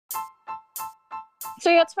So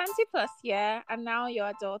you're 20 plus, yeah, and now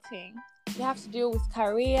you're adulting. You have to deal with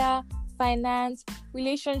career, finance,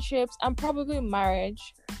 relationships, and probably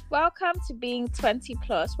marriage. Welcome to Being 20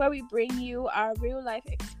 Plus, where we bring you our real life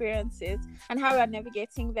experiences and how we are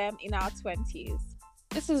navigating them in our 20s.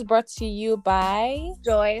 This is brought to you by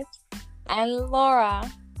Joy and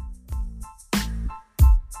Laura.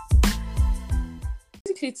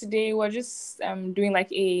 Basically, today we're just doing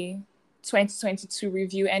like a 2022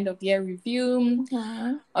 review, end of the year review.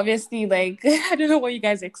 Mm-hmm. Obviously, like I don't know what you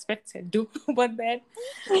guys expected, but then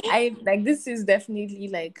this is definitely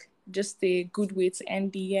like just a good way to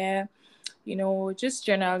end the year. You know, just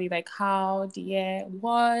generally like how the year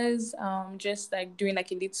was. Just like doing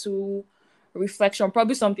like a little reflection,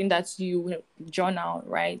 probably something that you will journal,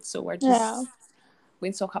 right? So we're just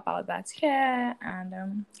going to talk about that here,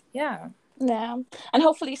 and yeah. Yeah, and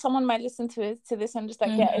hopefully someone might listen to this and just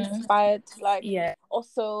like get inspired to like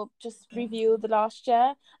also just review the last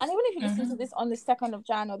year. And even if you listen to this on the 2nd of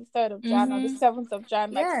Jan or the 3rd of Jan or the 7th of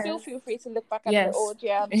Jan, like still feel free to look back at the old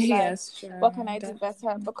year and be like, what can I do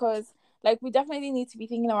better? Because like we definitely need to be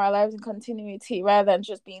thinking of our lives in continuity rather than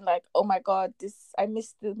just being like, oh my god, I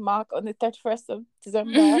missed the mark on the 31st of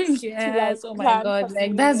December. Yes, oh my god,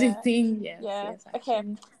 like that's the thing. Yes, okay.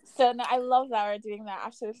 So no, I love that we're doing that.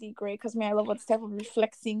 Absolutely great. Because I love this type of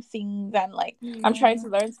reflecting things and like I'm trying to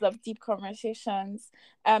learn to have deep conversations.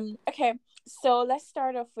 Okay, so let's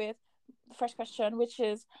start off with the first question, which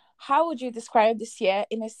is, how would you describe this year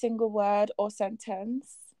in a single word or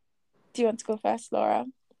sentence? Do you want to go first, Laura?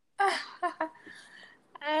 I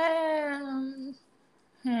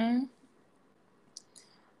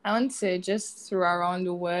want to just throw around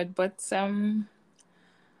the word, but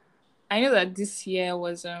I know that this year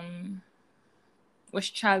was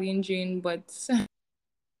challenging, but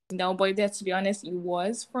no, but there, to be honest, it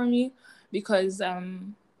was for me because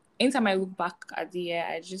anytime I look back at the year,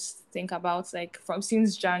 I just think about like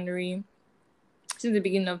since January to the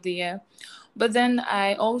beginning of the year. But then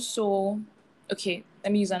I also,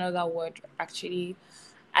 let me use another word actually.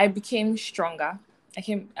 I became stronger.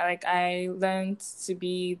 I learned to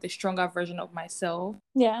be the stronger version of myself.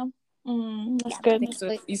 Yeah. That's good.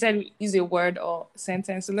 So you said use a word or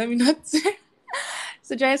sentence, so let me not.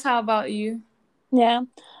 So Joyce, how about you? Yeah.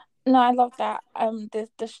 No, I love that.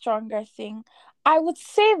 The stronger thing. I would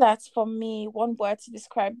say that for me, one word to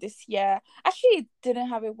describe this year. Actually, didn't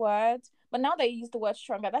have a word, but now that you use the word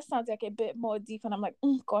stronger, that sounds like a bit more deep, and I'm like,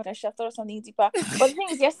 God, I should have thought of something deeper. But the thing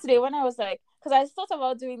is, yesterday when I was like, because I thought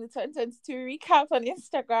about doing the 2022 recap on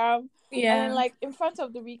Instagram, and then like in front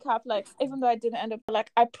of the recap, like even though I didn't end up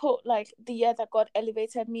like I put like the year that God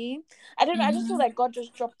elevated me. I don't know. I just feel like God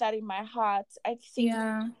just dropped that in my heart. I think.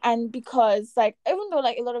 Yeah. And because like even though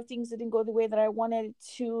like a lot of things didn't go the way that I wanted it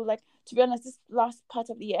to, like to be honest, this last part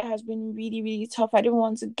of the year has been really, really tough. I didn't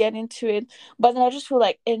want to get into it, but then I just feel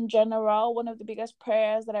like in general, one of the biggest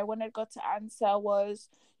prayers that I wanted God to answer was,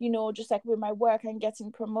 you know, just like with my work and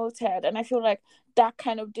getting promoted. And I feel like that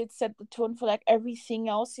kind of did set the tone for like everything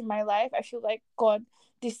else in my life. I feel like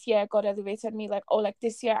this year God elevated me, like, oh, like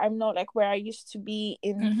this year I'm not like where I used to be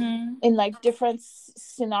in like different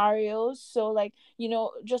scenarios. So like, you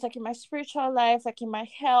know, just like in my spiritual life, like in my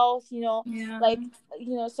health, you know, like,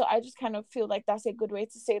 you know, so I just kind of feel like that's a good way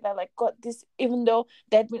to say that like God, this, even though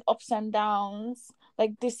there'd been ups and downs,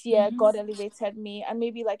 like this year God elevated me. And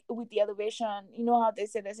maybe like with the elevation, you know how they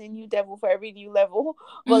say there's a new devil for every new level,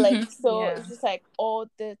 but like so it's just like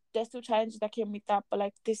there's still challenges that came with that, but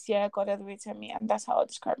like this year God elevated me, and that's how I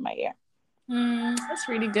describe my year. That's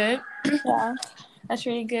really good. Yeah. That's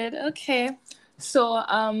really good. Okay. So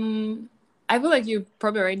I feel like you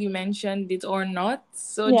probably already mentioned it or not.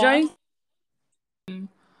 So Joy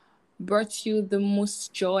brought you the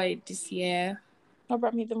most joy this year. What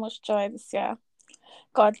brought me the most joy this year?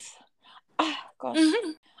 God. Gosh.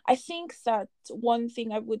 I think that one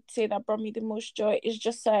thing I would say that brought me the most joy is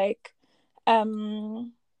just like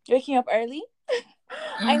waking up early.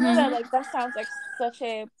 I know that like that sounds like such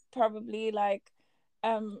a probably like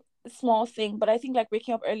small thing, but I think like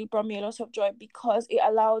waking up early brought me a lot of joy because it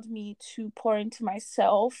allowed me to pour into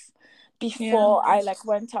myself before I like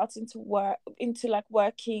went out into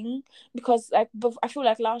working, because like I feel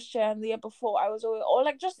like last year and the year before I was always, or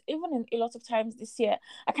like just even in a lot of times this year,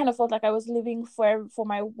 I kind of felt like I was living for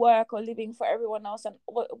my work or living for everyone else and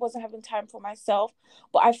wasn't having time for myself.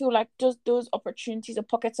 But I feel like just those opportunities or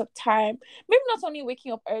pockets of time, maybe not only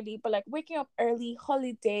waking up early, but like waking up early,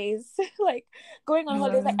 holidays, like going on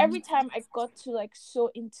holidays, like every time I got to like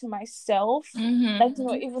so into myself, like, you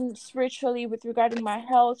know, even spiritually with regarding my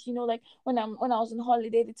health, you know, like when I was on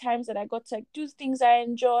holiday, the times that I got to like do things I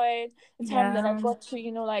enjoyed, the time that I Yeah. got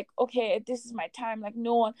to, like, okay, this is my time. Like,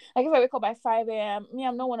 no one, like, if I wake up by 5 a.m., me,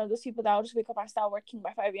 I'm not one of those people that will just wake up and start working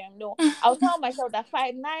by 5 a.m. No, I'll tell myself that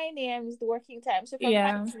 9 a.m. is the working time. So from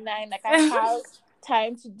Yeah. 9 to 9, like, I have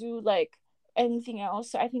time to do like anything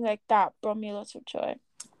else. So I think like that brought me a lot of joy.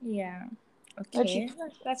 Yeah. What you Okay.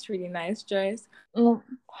 That's really nice, Joyce.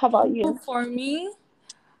 How about you? For me,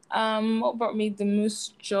 what brought me the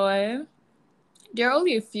most joy? There are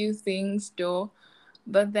only a few things though,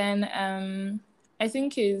 but then I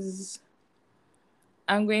think is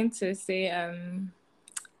I'm going to say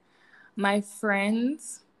my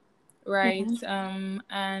friends, right? Mm.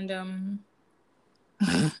 And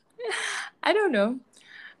I don't know.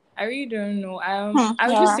 I really don't know. I would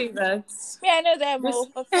just Yeah. say that Yeah, I know them this. all,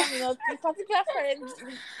 but tell me not the particular friends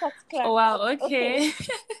in particular. Oh wow, Okay. okay.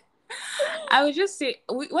 I would just say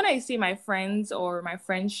when I say my friends or my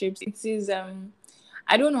friendships, it is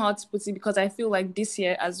I don't know how to put it because I feel like this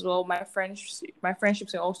year as well my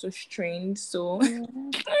friendships are also strained. So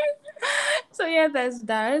Mm. so yeah, there's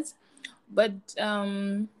that. But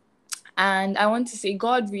and I want to say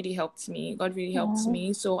God really helped me. God really helped Mm.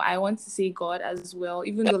 me. So I want to say God as well,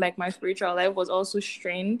 even though like my spiritual life was also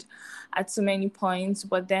strained at so many points.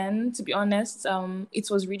 But then to be honest, it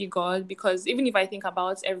was really God because even if I think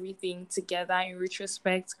about everything together in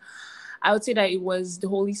retrospect, I would say that it was the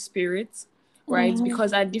Holy Spirit, right? Mm.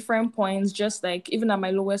 Because at different points, just like even at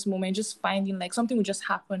my lowest moment, just finding like something would just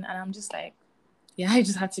happen and I'm just like, yeah, I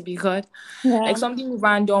just had to be God. Like Yeah. something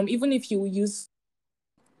random, even if you use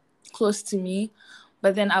close to me,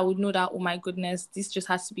 but then I would know that, oh my goodness, this just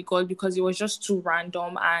has to be God because it was just too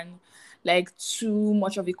random and like too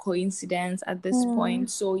much of a coincidence at this Mm. point.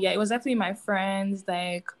 So yeah, it was definitely my friends.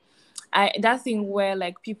 Like I that thing where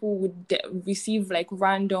like people would receive like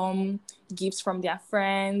random gifts from their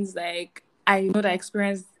friends. Like I know that I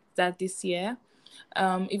experienced that this year.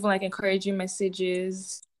 Even like encouraging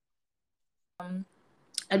messages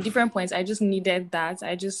at different points. I just needed that.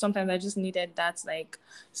 I just needed that like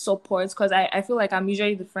support because I feel like I'm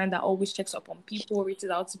usually the friend that always checks up on people, reaches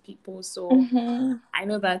out to people. So Mm-hmm. I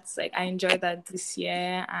know that's like I enjoyed that this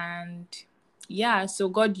year. And yeah, so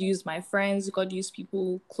God used my friends, God used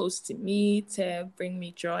people close to me to bring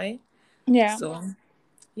me joy. Yeah. So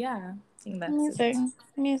yeah, I think that's it. Amazing.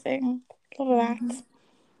 Amazing. Love that.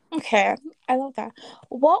 Okay. I love that.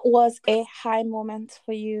 What was a high moment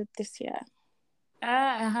for you this year?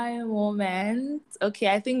 A high moment. Okay,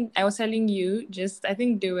 I think I was telling you just I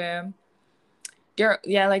think there,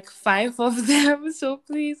 like five of them. So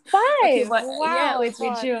please, okay, 5. but yeah, Wow, wait,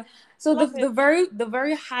 God. you. So the Love the it. very the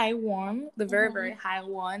very high one, the very Mm-hmm. very high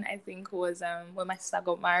one, I think was when my sister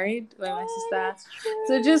got married. When my Oh, sister, that's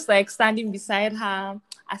so true. just like standing beside her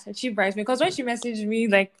as her chief bridesmaid, because when she messaged me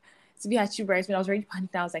like to be her chief bridesmaid, I was already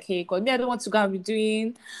panicked. I was like, hey God, me, I don't want to go and be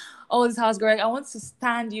doing all this house girl. I want to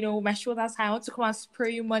stand, my shoulders high. I want to come and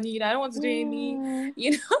spray you money. I don't want to do any, Mm.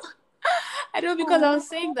 you know. I know because I Oh. was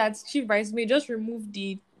saying that chief bridesmaid just remove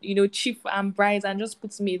the chief and brides and just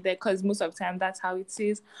puts me there because most of the time that's how it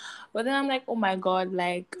is. But then I'm like, oh my god,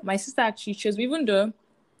 like my sister actually chose me, even though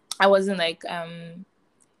I wasn't like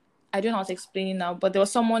I don't know how to explain it now, but there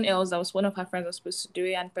was someone else that was one of her friends was supposed to do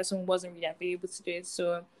it and the person wasn't really available to do it.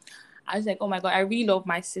 So I was like, oh my god, I really love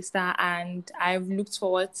my sister and I've looked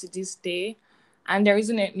forward to this day. And there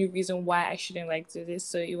isn't any reason why I shouldn't like do this.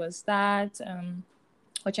 So it was that.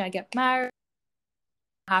 Watching I get married,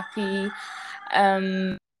 happy.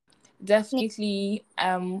 Um Definitely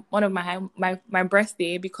one of my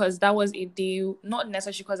birthday because that was a day not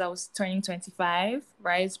necessarily because I was turning 25,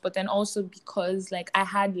 right? But then also because like I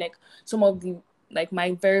had like some of the like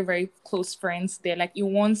my very very close friends there like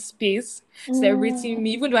in one space celebrating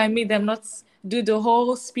me, Mm. even though I made them not do the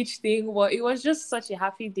whole speech thing, but it was just such a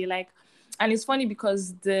happy day. Like, and it's funny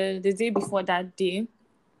because the day before that day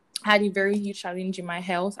had a very huge challenge in my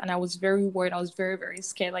health and I was very worried. I was very, very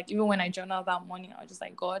scared. Like even when I journaled that morning, I was just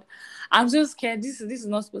like, God, I'm so scared. This is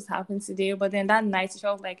not supposed to happen today. But then that night it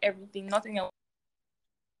felt like everything, nothing else.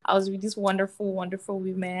 I was with these wonderful, wonderful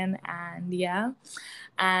women and yeah.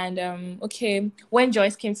 And okay, when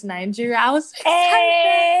Joyce came to Nigeria, I was so excited.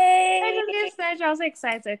 I Hey. just get excited. I was so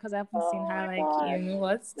excited because I haven't seen Oh her my like God. in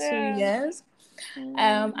what, two Yeah. years.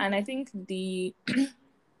 Mm. And I think the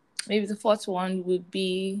maybe the fourth one would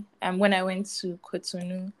be when I went to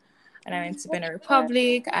Cotonou and I went to Benin Okay.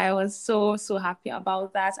 Republic. I was so so happy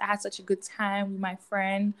about that. I had such a good time with my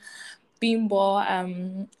friend Bimbo.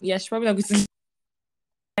 Yeah, she's probably not good to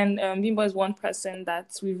and Bimbo is one person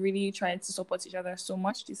that we really tried to support each other so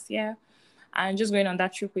much this year and just going on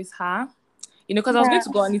that trip with her. because I was going Yeah. to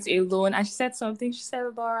go on it alone, and she said something. She said,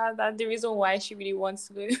 Laura, that the reason why she really wants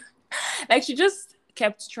to go, like she just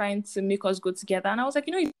kept trying to make us go together, and I was like,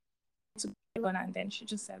 you to go alone, and then she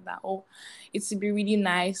just said that, oh, it would be really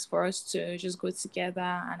nice for us to just go together,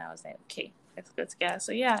 and I was like, okay, let's go together.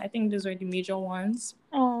 So yeah, I think those were the major ones.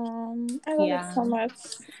 I love it Yeah. so much.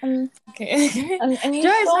 Okay. And you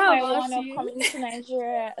Joyce, stole how my about one of you? coming to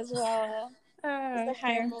Nigeria as well. It's the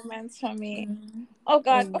high Okay. moments for me. Mm, Oh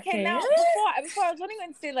God. Okay, okay. now before I was only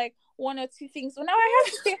going to say like one or two things, but now I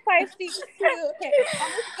have to say five things too. Okay,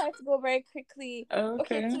 I'm going to try to go very quickly.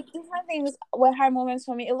 Okay, Okay. so different things were high moments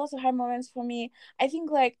for me. A lot of high moments for me. I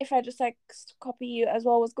think like if I just like copy you as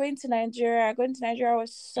well, was going to Nigeria. Going to Nigeria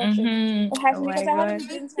was such Mm-hmm. a high for Oh me my because I god. haven't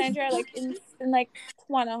been to Nigeria like in like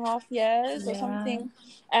 1.5 years or Yeah. something.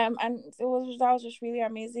 And that was just really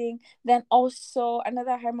amazing. Then also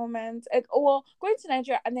another high moment, like, well, going to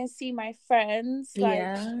Nigeria and then see my friends, like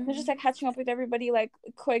Yeah. just like catching up with everybody, like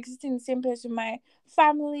coexisting in the same place with my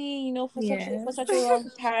family, for Yes. such a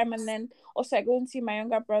long time, and then also like going to see my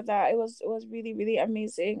younger brother. It was really really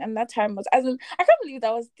amazing, and that time was as in, I can't believe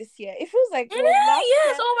that was this year. It feels like it was last Yes.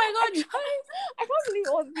 year. Oh my I god, Joyce. I can't believe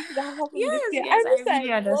all the things that have happened this Yes. year. Yes. I'm I just really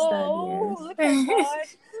like, understand. whoa, look at Yes. God.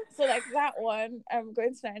 So like that one,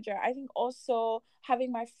 going to Nigeria. I think also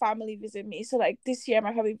having my family visit me. So like this year,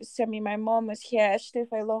 my family visited me. My mom was here. She stayed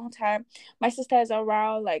for a long time. My sister is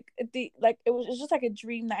around. It was just like a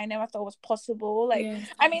dream that I never thought was possible. Like Yes.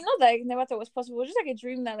 I mean, not that I never thought was possible. It was just like a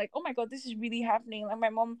dream that like, oh my God, this is really happening. Like my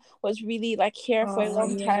mom was really like here for a Oh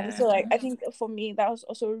long time. yeah. So like I think for me that was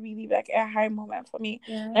also really like a high moment for me,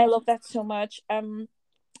 and Yeah. I love that so much. And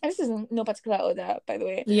this is in no particular order, by the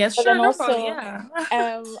way. Yes. But Sure. then No problem. also,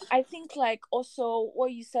 Yeah. I think like also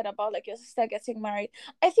what you said about like your sister getting married.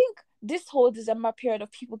 I think this whole December period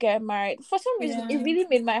of people getting married, for some reason, it Yeah. really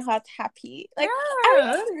made my heart happy. Like I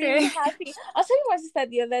Ah. was really Okay. happy. I was telling my sister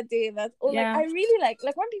the other day that, oh, like Yeah. I really like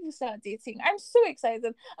when people start dating, I'm so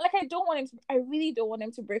excited. Like I really don't want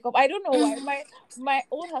him to break up. I don't know why. My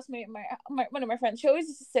old housemate, my one of my friends, she always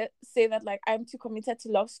used to say that like I'm too committed to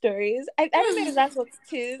love stories. I don't know if that's what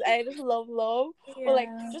it is. I just love love, or like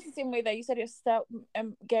Yeah. just the same way that you said your sister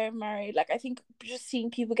getting married. Like I think just seeing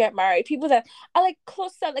people get married, people that are like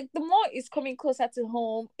closer, like the more it's coming closer to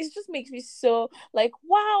home, it just makes me so like,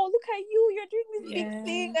 wow, look at you, you're doing this big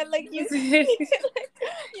thing, Yeah. and like you, like,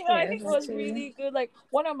 I Yes, think it was actually. really good. Like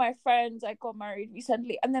one of my friends, I got married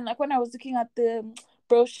recently, and then like when I was looking at the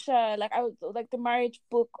brochure, like I was like the marriage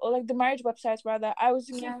book or like the marriage websites rather,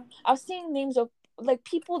 Yeah. I was seeing names of like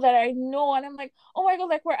people that I know, and I'm like, oh my God,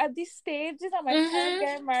 like we're at this stage. These are my parents Mm-hmm.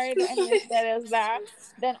 getting married. Anyways, that is that.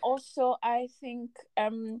 Then also, I think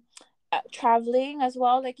traveling as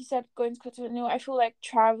well, like you said, going to Cotonou. I feel like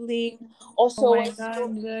traveling Oh also my was so,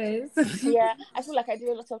 god, guys. yeah. I feel like I did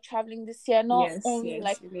a lot of traveling this year, not Yes, only yes,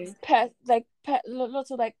 like it is.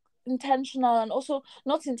 lots of like intentional and also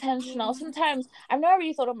not intentional. Sometimes I've never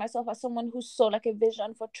really thought of myself as someone who saw like a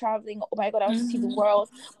vision for traveling. Oh my God, I want to see the Mm-hmm. world.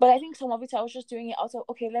 But I think some of it I was just doing it out of,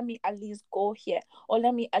 okay, let me at least go here, or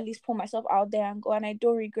let me at least put myself out there and go. And I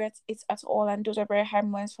don't regret it at all. And those are very high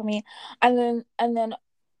moments for me. And then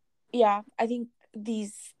yeah, I think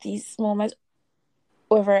these moments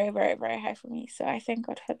were very, very, very high for me. So I thank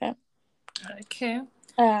God for them. Okay.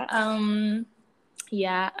 Uh, Um,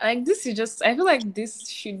 yeah, like this is just, I feel like this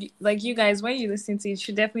should, like you guys, when you listen to it,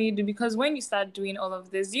 should definitely do, because when you start doing all of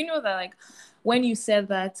this, you know that like when you said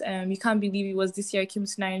that you can't believe it was this year I came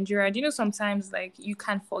to Nigeria, do you know sometimes like you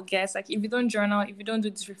can forget, like if you don't journal, if you don't do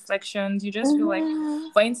these reflections, you just feel like,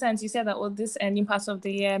 mhm. for instance, you said that, oh, this ending part of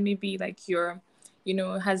the year, maybe like your,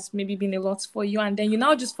 has maybe been a lot for you, and then you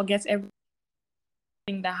now just forget everything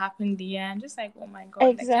that happened the year, and just like, oh my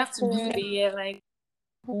god, like you have to view the Exactly. year like,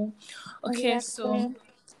 oh, okay. So Exactly.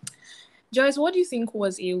 Joyce, what do you think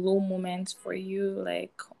was a low moment for you?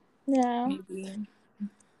 Like Yeah. maybe.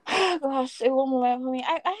 Gosh, a low moment for me.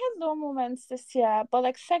 I had low moments this year, but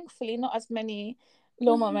like thankfully not as many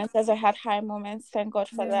low moments as I had high moments. Thank God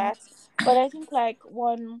for Yeah. that. But I think like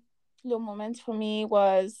one low moment for me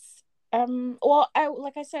was well, I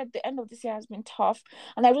like I said, the end of this year has been tough,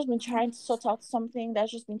 and I've just been trying to sort out something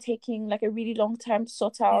that's just been taking like a really long time to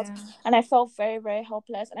sort out, Yeah. and I felt very, very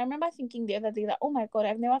helpless. And I remember thinking the other day that, oh my God,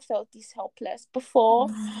 I've never felt this helpless before,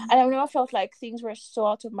 and I've never felt like things were so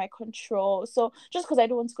out of my control. So just because I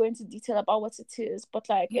don't want to go into detail about what it is, but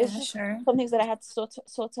like it's Yeah, just sure. some things that I had to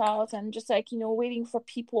sort out, and just like waiting for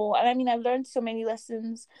people. And I mean, I've learned so many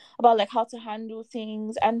lessons about like how to handle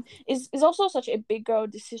things, and it's also such a big girl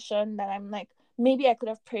decision that I'm like maybe I could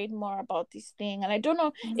have prayed more about this thing. And I don't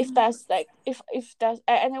know if that's like if that's,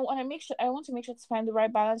 and I want to make sure, to find the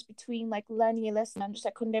right balance between like learning a lesson and just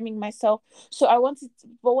like condemning myself. So I wanted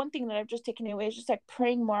but one thing that I've just taken away is just like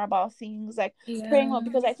praying more about things, like praying more,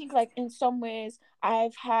 because I think like in some ways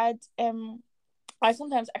I've had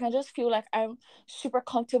sometimes I can just feel like I'm super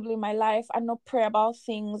comfortable in my life and not pray about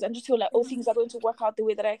things, and just feel like, oh, things are going to work out the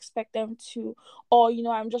way that I expect them to, or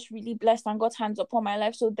I'm just really blessed and God's hands upon my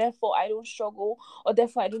life, so therefore I don't struggle, or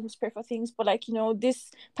therefore I don't just pray for things. But like,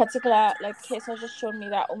 this particular like case has just shown me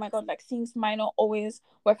that, oh my God, like things might not always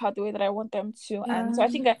work out the way that I want them to. And so I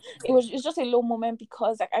think that it's just a low moment,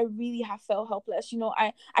 because like I really have felt helpless.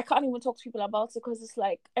 I can't even talk to people about it, because it's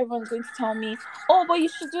like everyone's going to tell me, oh, but you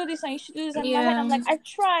should do this and you should do this. And in my head, I'm like, I've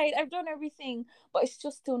tried, I've done everything, but it's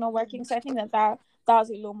just still not working. So I think that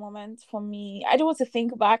was a low moment for me. I don't want to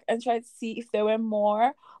think back and try to see if there were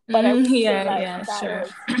more, but I would say like sure.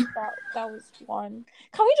 that was one.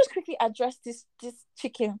 Can we just quickly address this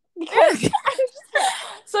chicken? Because I just like,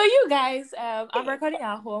 so you guys, I'm recording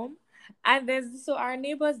at home, and so our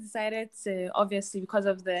neighbors decided to, obviously because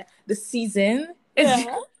of the season, the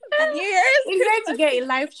New Year's, it's going to get a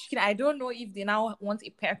live chicken. I don't know if they now want a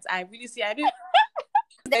pet. I really see. I didn't.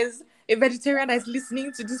 There's a vegetarian that is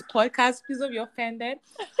listening to this podcast. Please don't be offended.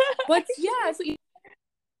 But yeah, so it's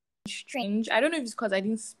strange. I don't know if it's because I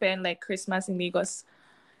didn't spend like Christmas in Lagos,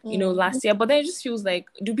 last year. But then it just feels like,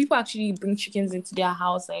 do people actually bring chickens into their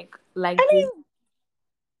house this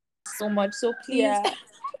so much? So please. Yeah. And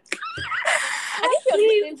if you're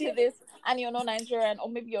listening to this and you're not Nigerian, or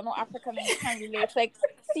maybe you're not African and you can't relate, like,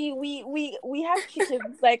 see, we have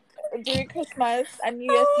chickens like during Christmas and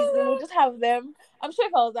New Year's season. We'll just have them. I'm sure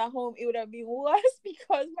if I was at home, it would have been worse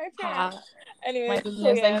because my parents. Anyway, my goodness,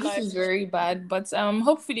 so yeah, this is very bad. But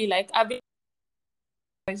hopefully, like, I've been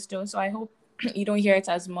though, so I hope you don't hear it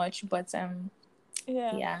as much. But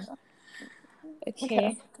yeah.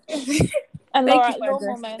 Okay. And Laura, low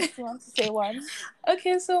moments. You want to say one?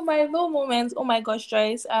 Okay, so my low moments. Oh my gosh,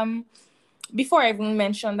 Joyce. Before I even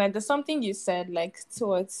mentioned that, there's something you said like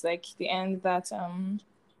towards like the end that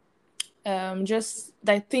just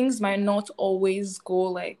that things might not always go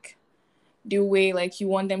like the way like you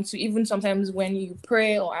want them to. Even sometimes when you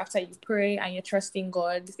pray or after you pray and you're trusting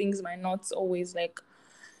God, things might not always like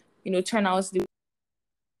turn out the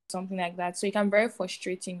something like that. So it can be very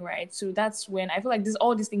frustrating, right? So that's when I feel like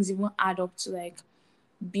all these things even add up to like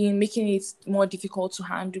making it more difficult to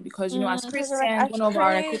handle, because as Christians, like, one of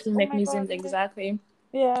our like coping mechanisms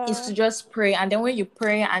is to just pray. And then when you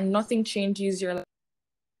pray and nothing changes, you're like,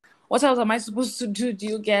 what else am I supposed to do? Do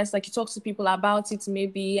you guess? Like, you talk to people about it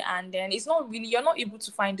maybe, and then it's not really, you're not able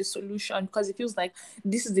to find the solution, because it feels like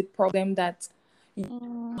this is the problem that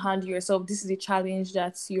you handle yourself. This is the challenge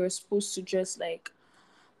that you're supposed to just like,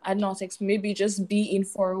 I don't know, maybe just be in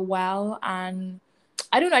for a while. And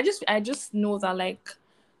I don't know, I just know that like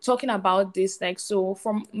talking about this, like, so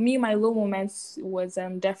from me, my low moments was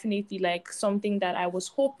definitely like something that I was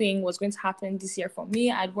hoping was going to happen this year for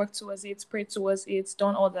me. I'd worked towards it, prayed towards it,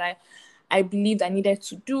 done all that I believed I needed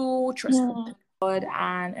to do, trust God,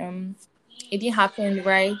 and it didn't happen,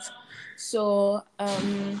 right? So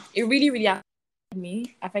it really, really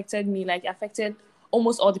affected me, like affected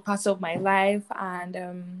almost all the parts of my life,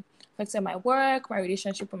 and affected my work, my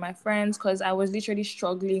relationship with my friends, because I was literally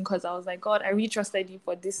struggling, because I was like, God, I really trusted you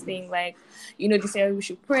for this thing. Like, they said we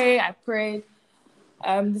should pray. I prayed.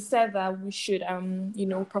 They said that we should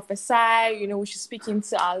prophesy, we should speak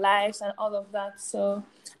into our lives and all of that. So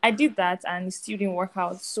I did that, and it still didn't work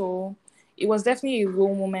out. So it was definitely a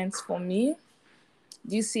low moment for me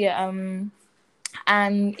this year.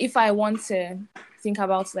 And if I want to think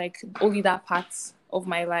about like only that part of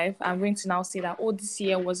my life, I'm going to now say that, oh, this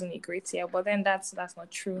year wasn't a great year. But then that's not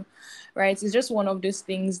true, right? It's just one of those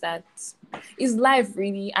things that is life,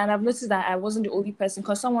 really. And I've noticed that I wasn't the only person,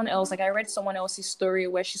 because someone else, like I read someone else's story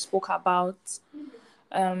where she spoke about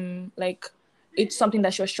like it's something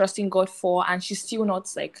that she was trusting God for, and she's still not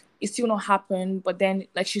like, it's still not happened, but then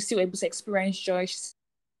like she's still able to experience joy.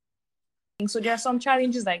 So there are some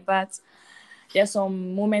challenges like that. There's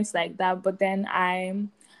some moments like that, but then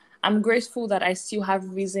I'm grateful that I still have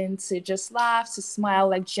reason to just laugh, to smile,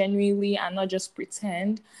 like genuinely, and not just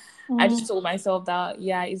pretend. I just told myself that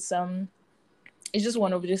it's just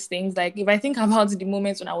one of those things. Like, if I think about the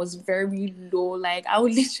moments when I was very low, like I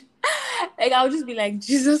would literally, like I would just be like,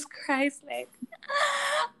 Jesus Christ, like,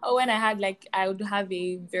 or when I would have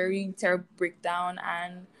a very terrible breakdown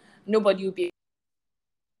and nobody would be.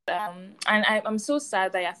 And I'm so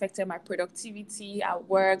sad that it affected my productivity at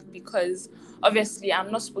work, because obviously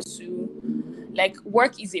I'm not supposed to, like,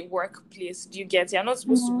 work is a workplace. Do you get it? I'm not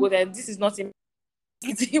supposed to go there. This is not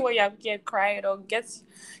when you have get cried or get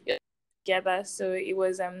your together. So it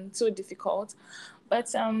was so difficult.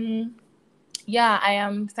 But yeah, I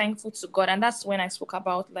am thankful to God, and that's when I spoke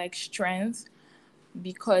about like strength,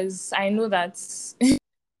 because I know that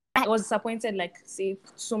I was disappointed, like say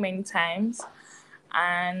so many times,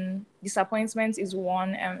 and disappointment is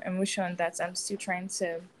one emotion that I'm still trying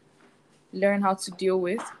to learn how to deal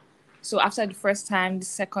with. So after the first time, the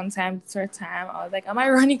second time, the third time, I was like, am I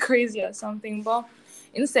running crazy or something? But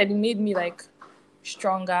instead, it made me like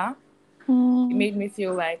stronger. It Mm, made me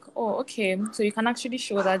feel like, oh, okay, so you can actually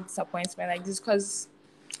show that disappointment like this, because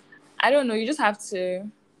I don't know, you just have to.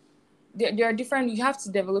 There are different. You have to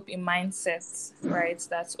develop a mindset, right?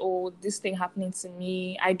 That, oh, this thing happening to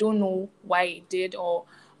me, I don't know why it did or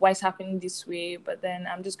why it's happening this way, but then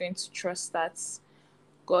I'm just going to trust that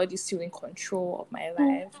God is still in control of my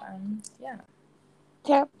mm, life, and yeah.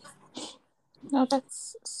 yeah. No,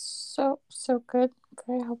 that's so good.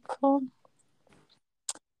 Very helpful.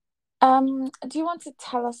 Do you want to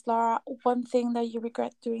tell us, Laura, one thing that you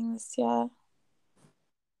regret doing this year?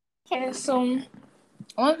 Okay, so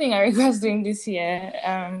one thing I regret doing this year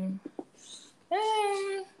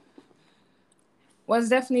was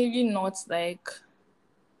definitely not like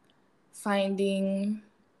finding,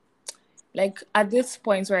 like at this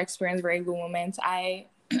point where I experienced very low moments, I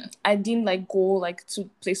didn't like go like to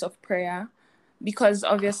place of prayer, because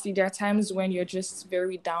obviously there are times when you're just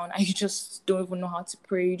very down and you just don't even know how to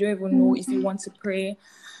pray. You don't even know if you Mm, want to pray,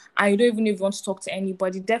 and you don't even know if you want to talk to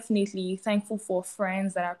anybody. Definitely thankful for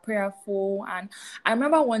friends that are prayerful. And I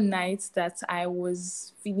remember one night that I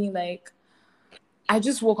was feeling like, I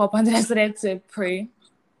just woke up and then I started to pray.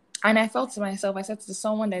 And I felt to myself, I said to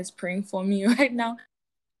someone that is praying for me right now,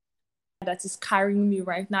 that is carrying me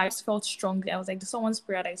right now. I just felt strongly. I was like, there's someone's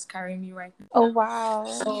prayer that is carrying me right now. oh wow.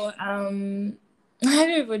 So I don't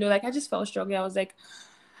even know. Like I just felt strongly. I was like,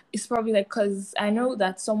 it's probably like, because I know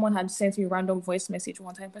that someone had sent me a random voice message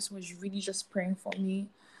one time. The person was really just praying for me.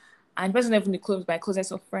 And the person even close my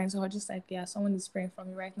closest of friends. So I was just like, yeah, someone is praying for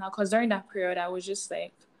me right now. Because during that period, I was just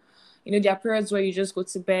like, there are periods where you just go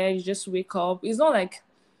to bed, you just wake up. It's not like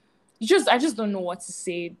I just don't know what to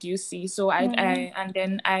say. Do you see? So Mm, and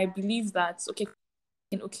then I believe that, okay,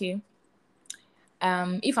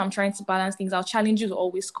 if I'm trying to balance things out, challenges will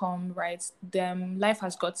always come, right? Life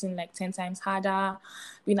has gotten like 10 times harder.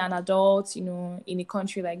 Being an adult, in a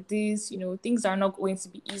country like this, things are not going to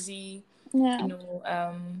be easy. yeah,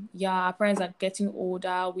 Yeah, our parents are getting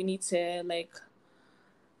older. We need to like,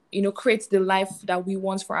 create the life that we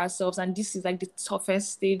want for ourselves. And this is like the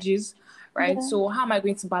toughest stages, right? yeah, So how am I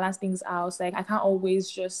going to balance things out? Like I can't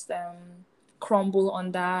always just crumble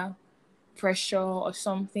under pressure or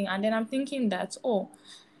something. And then I'm thinking that, oh,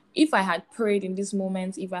 if I had prayed in this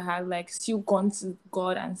moment, if I had like still gone to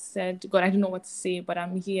God and said, God, I don't know what to say, but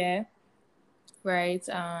I'm here, right?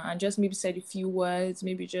 And just maybe said a few words,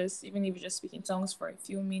 maybe just, even if you just speak in tongues for a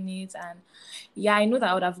few minutes. And yeah, I know that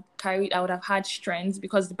I would have had strength,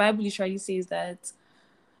 because the Bible literally says that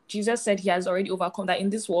Jesus said he has already overcome, that in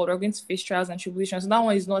this world we're going to face trials and tribulations. So that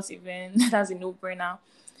one is not even, that's a no brainer.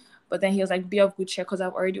 But then he was like, be of good cheer, because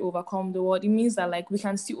I've already overcome the world. It means that like we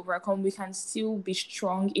can still overcome, we can still be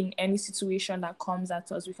strong in any situation that comes at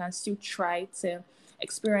us. We can still try to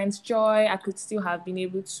experience joy. I could still have been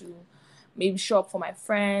able to maybe show up for my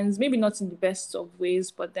friends, maybe not in the best of ways,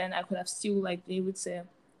 but then I could have still like been able to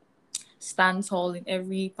stand tall in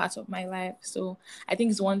every part of my life. So I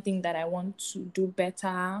think it's one thing that I want to do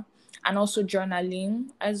better. And also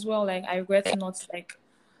journaling as well. Like I regret not like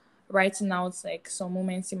writing out like some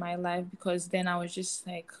moments in my life, because then I was just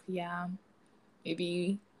like, yeah,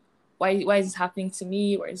 maybe why is this happening to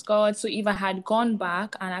me? Where is God? So if I had gone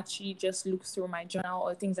back and actually just looked through my journal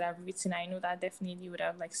or things that I've written, I know that definitely would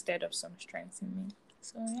have like stirred up some strength in me.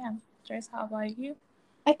 So yeah, Joyce, how about you?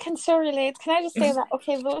 I can so relate. Can I just say that?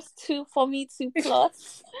 Okay, those two for me, two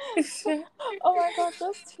plus. Oh my god,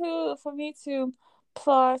 those two for me too.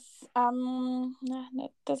 Plus, nah,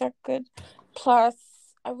 no, those are good. Plus,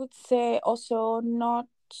 I would say also not.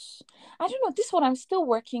 I don't know. This one I'm still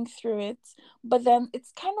working through it, but then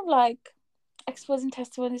it's kind of like exposing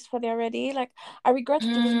testimonies for there already. Like I regret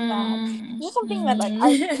doing that. Mm, It's just something that like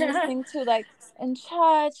I've been mm. listening to like in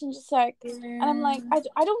church and just like, and I'm like Yeah.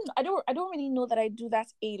 I don't really know that I do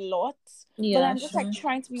that a lot, but Yeah, I'm just like sure.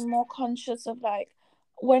 trying to be more conscious of like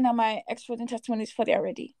when am I exposing testimonies for there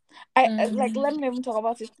already. Like Mm, let me not even talk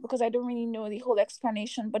about it because I don't really know the whole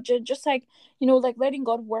explanation, but just like like letting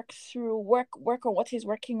God work on what He's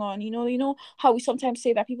working on. You know how we sometimes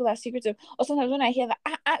say that people are secretive, or sometimes when I hear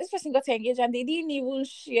that this person got engaged and they didn't even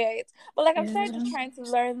share it, but like I'm starting to yeah. trying to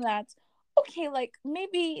learn that. okay, like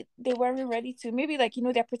maybe they weren't ready to. Maybe like,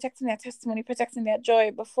 they're protecting their testimony, protecting their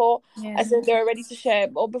joy before, Yeah. as in they were ready to share,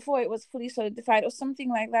 or before it was fully solidified, or something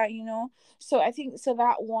like that. So I think so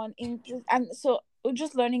that one and so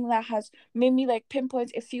just learning that has made me like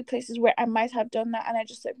pinpoint a few places where I might have done that, and I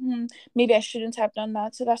just like, maybe I shouldn't have done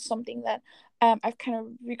that. So that's something that I've kind of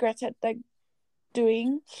regretted like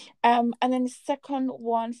doing. And then the second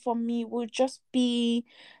one for me would just be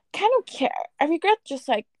kind of care. I regret just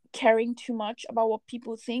like caring too much about what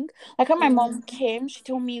people think. Like when my Yeah. mom came, she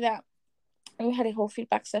told me that we had a whole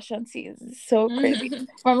feedback session. See, it's so crazy.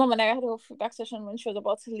 My mom and I had a whole feedback session when she was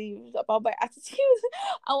about to leave about my attitude.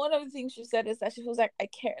 And one of the things she said is that she feels like I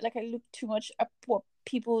care, like I look too much at what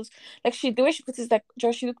people's, like the way she puts it is like,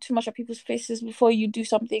 Josh, you look too much at people's faces before you do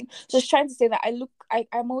something. So she's trying to say that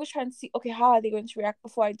I'm always trying to see, okay, how are they going to react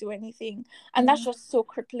before I do anything? And that's just so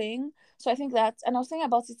crippling. So I think that, and I was thinking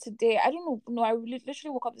about it today. I don't know, no, I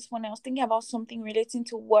literally woke up this morning. I was thinking about something relating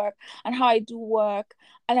to work and how I do work,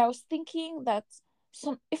 and I was thinking that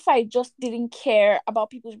if I just didn't care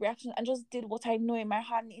about people's reactions and just did what I know in my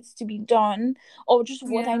heart needs to be done, or just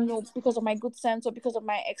what I Yeah. know because of my good sense or because of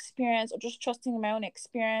my experience, or just trusting in my own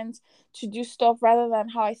experience to do stuff rather than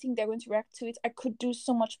how I think they're going to react to it, I could do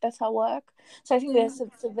so much better work. So I think Yeah.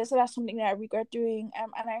 that's something that I regret doing,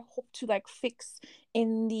 and I hope to like fix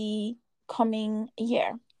in the coming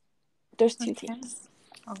year. Those two Okay. things.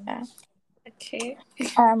 Oh, Yeah. okay.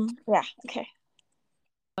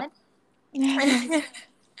 Yeah. Okay.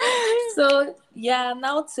 So yeah,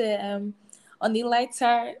 now to on the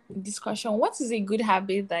lighter discussion, what is a good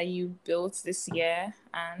habit that you built this year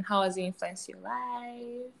and how has it influenced your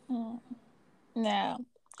life? Mm. No,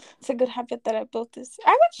 it's a good habit that I built this.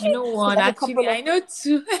 I've I know actually one like a actually. couple of I know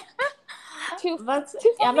two. two But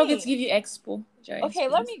two for I'm not going to me. give you expo joints, Okay,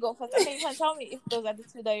 let please. me go first. Okay, you can tell me if those are the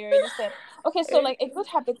two that you already said. Okay, so like a good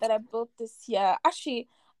habit that I built this year, actually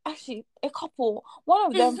a couple. One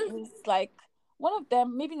of them is like one of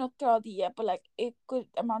them, maybe not throughout the year, but like a good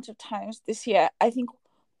amount of times this year. I think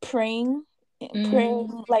praying,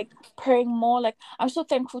 Mm, praying more. Like I'm so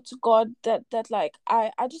thankful to God that like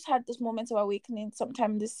I just had this moment of awakening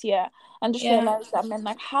sometime this year, and just yeah. realized that, man,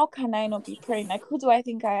 like how can I not be praying? Like who do I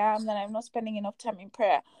think I am that I'm not spending enough time in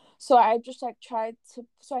prayer? So I just like tried to,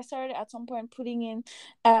 so I started at some point putting in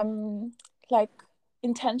like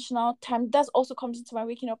intentional time. That also comes into my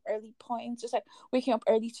waking up early points, just like waking up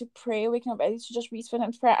early to pray, waking up early to just read spend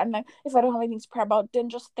time prayer, and like if I don't have anything to pray about, then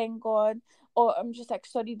just thank God, or just like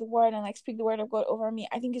study the word and like speak the word of God over me.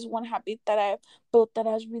 I think is one habit that I've built that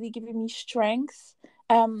has really given me strength.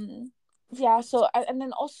 Yeah, so and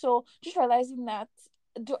then also just realizing that,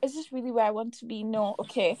 is this really where I want to be? No.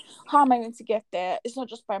 Okay, how am I going to get there? It's not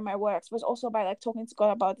just by my works, but it's also by like talking to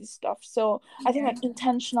God about this stuff. So I think Yeah. like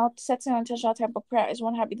setting an intentional time for prayer is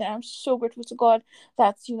one habit that I'm so grateful to God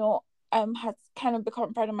that has kind of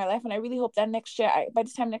become part of my life, and I really hope that next year, by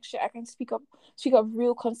this time next year, I can speak of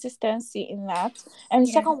real consistency in that. And the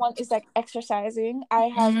Yeah. second one is like exercising. I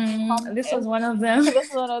have become This was one of them. this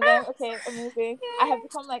is one of them. Okay, amazing. I have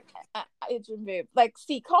become like a gym babe. Like,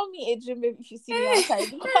 see, call me a gym babe if you see me outside,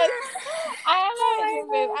 because Oh I am a my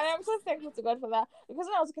gym babe, and god. I'm so thankful to God for that. Because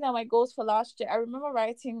when I was looking at my goals for last year, I remember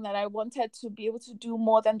writing that I wanted to be able to do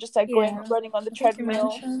more than just like going Yeah. running on the I think you treadmill.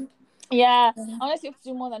 mentioned. Yeah, Yeah. I want to be able to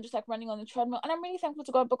do more than just like running on the treadmill, and I'm really thankful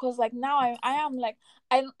to God because like now I am like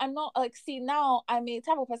I'm not like, see, now I'm a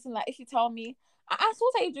type of person that if you tell me, so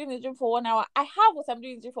what are you doing in the gym for 1 hour? I have what I'm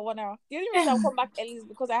doing in the gym for 1 hour. The only reason I'll come back early is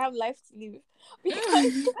because I have life to live.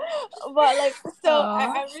 Because, but like, so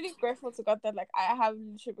Aw. I'm really grateful to God that like I have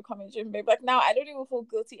literally become a gym babe. Like now I don't even feel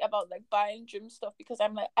guilty about like buying gym stuff because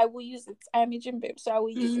I'm like, I will use it. I am a gym babe, so I will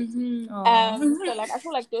use it. Aw. So like I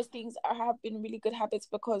feel like those things have been really good habits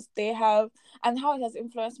because they have, and how it has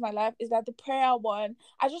influenced my life is that the prayer one,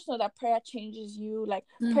 I just know that prayer changes you, like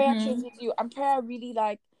prayer changes you, and prayer really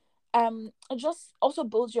like it just also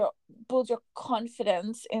builds your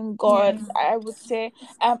confidence in Yeah. God, I would say.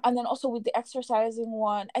 And then also with the exercising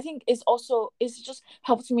one, I think it's just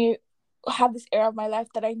helped me have this area of my life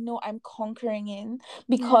that I know I'm conquering in, Yeah.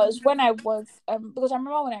 because when I was because I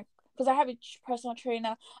remember when I because I have a personal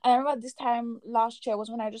trainer, and I remember this time last year was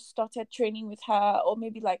when I just started training with her, or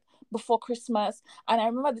maybe like before Christmas. And I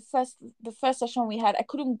remember the first session we had, I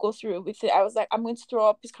couldn't go through with it. I was like, I'm going to throw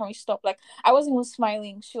up, please can we stop? Like I wasn't even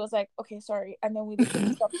smiling. She was like, okay, sorry, and then we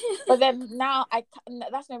literally stopped. But then now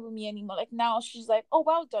that's never me anymore. Like now she's like, oh,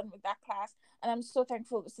 well done with that class, and I'm so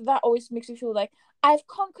thankful. So that always makes me feel like I've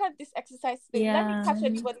conquered this exercise thing. Let me Yeah. catch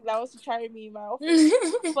anybody that wants to try me in my office.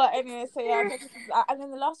 But anyway, so yeah, I'm thankful for that. And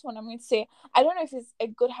then the last one I'm going to say, I don't know if it's a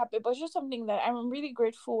good habit, but it's just something that I'm really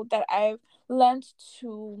grateful that I've learned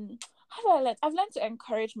to, how do I let? I've learned to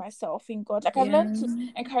encourage myself in God. Like I've Yeah. learned to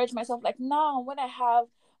encourage myself. Like now, when I have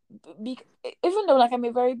big, even though like I'm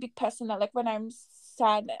a very big person, that like when I'm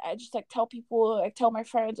sad, I just like tell people, like tell my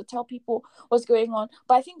friends or tell people what's going on.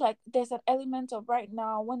 But I think like there's an element of right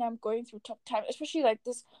now when I'm going through tough time, especially like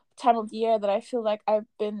this time of the year that I feel like I've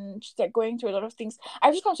been just like going through a lot of things.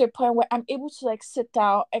 I've just come to a point where I'm able to like sit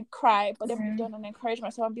down and cry, but then be done and encourage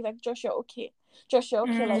myself and be like, Josh, you're okay. Josh, you're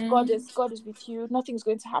okay. Like God is with you. Nothing's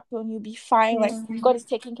going to happen. You'll be fine. Like God is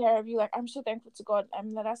taking care of you. Like I'm so thankful to God.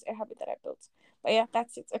 That's a habit that I built. But yeah,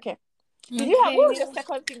 that's it. Okay. Did you have, what was Okay. your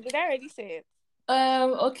second thing? Did I already say it?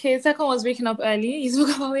 Okay, second was waking up early. You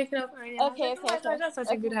spoke about waking up early. I was Okay, like, oh my okay. gosh, that's such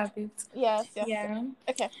a good habit. Yes. Yeah.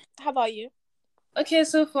 Okay. How about you? Okay,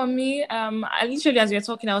 so for me, I literally, as we were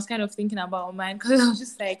talking, I was kind of thinking about mine because I was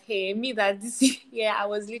just like, hey, me that this year I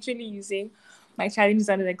was literally using my challenges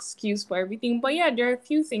as an excuse for everything. But yeah, there are a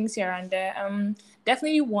few things here and there.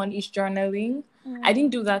 Definitely one is journaling. I didn't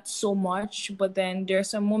do that so much, but then there are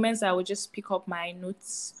some moments I would just pick up my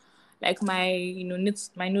notes, like my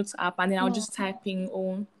notes app, and then I'll just typing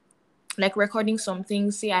on, like recording something.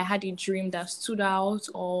 Say I had a dream that stood out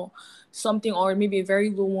or something, or maybe a very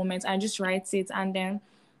low moment, and just write it. And then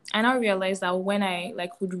I now realize that when I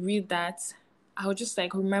like would read that, I would just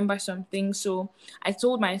like remember something. So I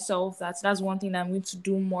told myself that that's one thing that I'm going to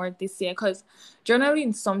do more this year, because journaling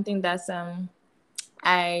is something that's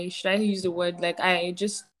I use the word, like I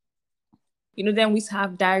just, then we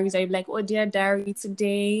have diaries. I'd be like, oh, dear diary,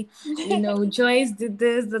 today, Joyce did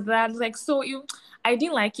this, did that. Like, so I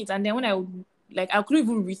didn't like it. And then when I would, like, I couldn't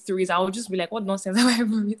even read through it. I would just be like, what nonsense have I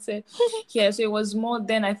ever written? Yeah, so it was more,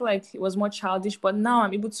 then I feel like it was more childish. But now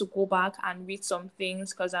I'm able to go back and read some things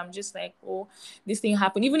because I'm just like, oh, this thing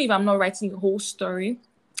happened. Even if I'm not writing the whole story.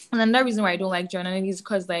 And another reason why I don't like journaling is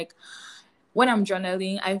because, like, when I'm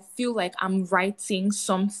journaling, I feel like I'm writing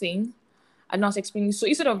something and not explaining. So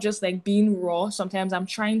instead of just like being raw, sometimes I'm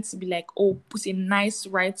trying to be like, oh, put a nice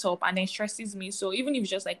write up, and it stresses me. So even if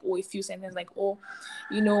it's just like, oh, a few sentences, like, oh,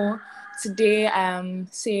 you know, today,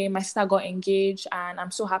 say my sister got engaged, and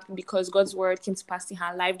I'm so happy because God's word came to pass in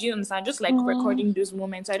her life. Do you understand? Just like recording those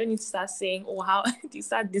moments. So I don't need to start saying, oh, how you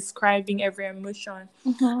start describing every emotion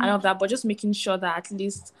and all of that, but just making sure that at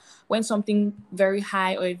least when something very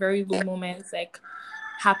high or a very low moment like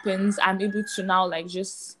happens, I'm able to now like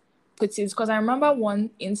just put it. Because I remember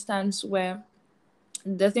one instance where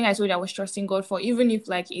the thing I told you I was trusting God for, even if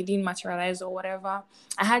like it didn't materialize or whatever,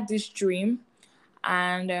 I had this dream,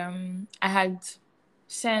 and I had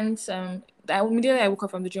sent immediately I woke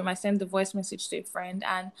up from the dream, I sent the voice message to a friend.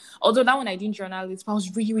 And although that one I didn't journal it, but I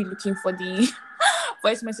was really, really looking for the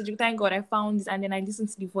voice message. Thank God I found it, and then I listened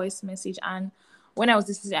to the voice message. And when I was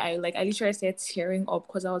listening, I literally started tearing up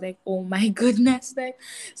because I was like, oh my goodness, like,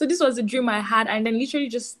 so this was a dream I had, and then literally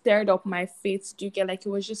just stirred up my faith. Do you get, like, it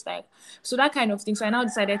was just like, so that kind of thing. So I now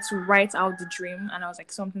decided to write out the dream, and I was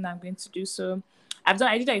like, something that I'm going to do. So I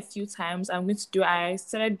did that a few times. I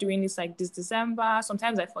started doing this like this December.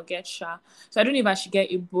 Sometimes I forget, Sha. So I don't know if I should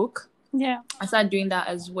get a book. Yeah. I started doing that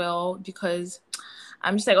as well because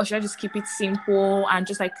I'm just like, oh, should I just keep it simple and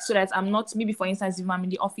just like, so that I'm not, maybe for instance, if I'm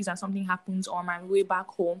in the office and something happens or on my way back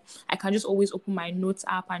home, I can just always open my notes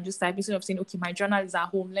app and just type, instead of saying, okay, my journal is at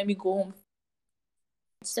home, let me go home.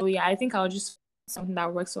 So yeah, I think I'll just something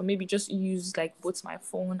that works. So maybe just use like both my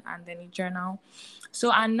phone and then a journal.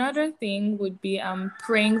 So another thing would be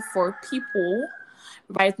praying for people,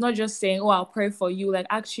 right? Not just saying, oh, I'll pray for you, like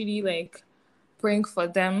actually like praying for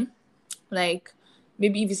them, like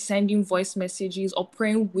maybe if it's sending voice messages or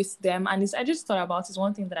praying with them. And I just thought about it's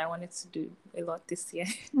one thing that I wanted to do a lot this year.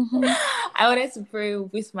 I wanted to pray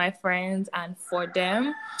with my friends and for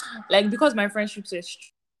them, like, because my friendships are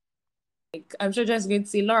like, I'm sure just going to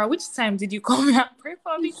say, Laura, which time did you come here and pray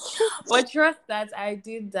for me? But trust that I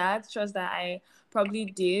did that. Trust that I probably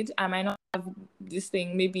did. I might not have this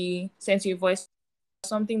thing, maybe sent you a voice,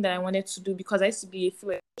 something that I wanted to do because I used to be a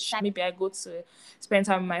feel shy. Maybe I go to spend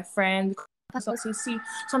time with my friend. That's what you see.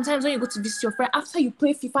 Sometimes when you go to visit your friend, after you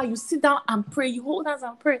play FIFA, you sit down and pray. You hold hands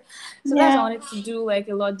and pray. So that's what I wanted to do like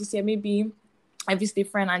a lot this year. Maybe I visit a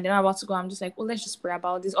friend and then I'm about to go. I'm just like, oh, let's just pray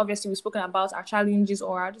about this. Obviously, we've spoken about our challenges,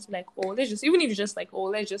 or I'll just be like, oh, let's just, even if it's just like, oh,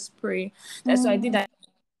 let's just pray. That's why I did that.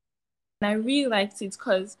 And I really liked it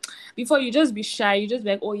because before you just be shy, you just be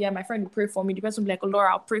like, oh yeah, my friend will pray for me. The person will be like, oh,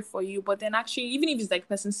 Laura, I'll pray for you. But then actually, even if it's like the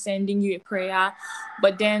person sending you a prayer,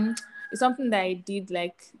 but then it's something that I did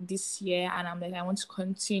like this year, and I'm like, I want to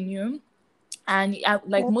continue. And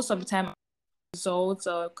like most of the time, results,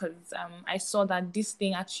 or because I saw that this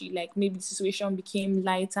thing actually, like, maybe the situation became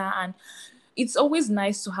lighter. And it's always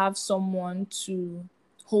nice to have someone to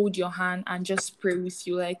hold your hand and just pray with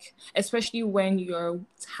you, like especially when you're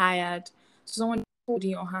tired. So someone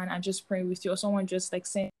holding your hand and just praying with you, or someone just like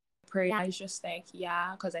saying prayer is just like,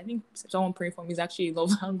 yeah, because I think someone praying for me is actually a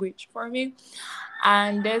love language for me.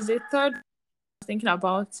 And there's a third, thinking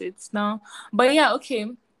about it now, but yeah, okay.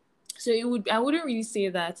 So I wouldn't really say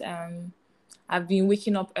that I've been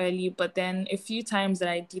waking up early, but then a few times that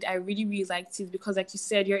I did, I really, really liked it because, like you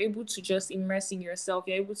said, you're able to just immerse in yourself.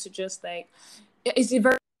 You're able to just like, it's a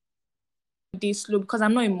very day slow because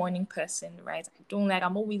I'm not a morning person, right? I don't like,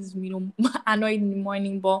 I'm always, annoyed in the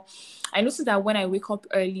morning. But I noticed that when I wake up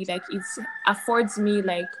early, like it affords me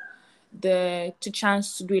like the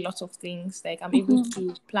chance to do a lot of things. Like I'm able Mm-hmm.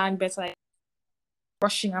 to plan better. Like,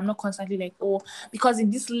 rushing. I'm not constantly like, oh, because in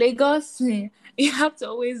this Lagos, you have to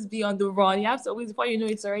always be on the run. You have to always, before you know,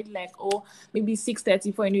 it's already like, oh, maybe 6:30.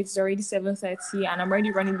 Before you know, it's already 7:30, and I'm already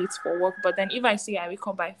running late for work. But then if I say I wake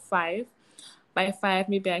up by 5,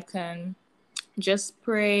 maybe I can just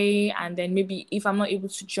pray, and then maybe if I'm not able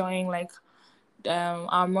to join like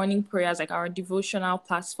our morning prayers, like our devotional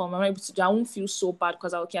platform, I'm able to do, I won't feel so bad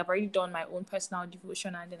because okay, I've already done my own personal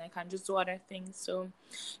devotion, and then I can just do other things. So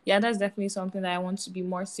yeah, that's definitely something that I want to be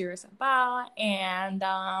more serious about. And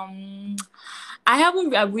I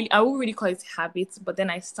won't really call it habits, but then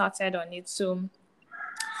I started on it. So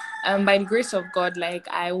by the grace of God, like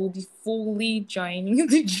I will be fully joining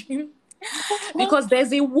the gym because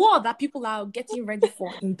there's a war that people are getting ready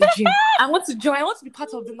for in the gym. I want to join. I want to be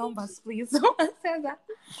part of the numbers, please. Someone said that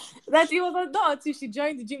it was not until she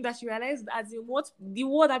joined the gym that she realized as in what the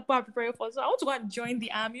war that people are preparing for. So I want to go and join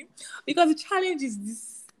the army because the challenge is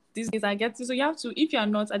this. These days I get to, so you have to, if you are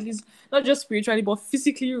not at least not just spiritually but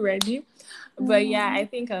physically ready. But yeah, I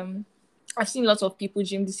think I've seen lots of people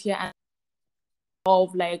gym this year, and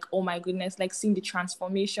of like, oh my goodness, like seeing the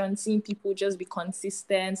transformation, seeing people just be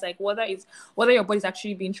consistent, like whether your body's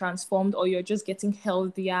actually being transformed or you're just getting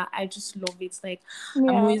healthier. I just love it. Like I'm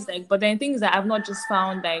Yeah. always like, but then things that I've not just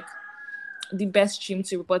found like the best gym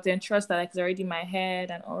to, but then trust that like it's already in my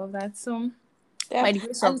head and all of that. So Yeah. by the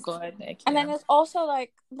grace of God, like And yeah. then it's also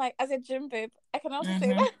like as a gym babe, I can also say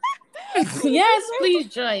that as a gym Yes, babe,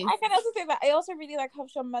 please, Joyce. I can also say that I also really like have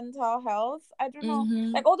some mental health. I don't know,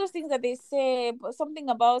 Mm-hmm. like all those things that they say, but something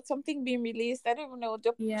about something being released. I don't even know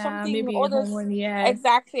Yeah, something. maybe All a those hormone. Yes.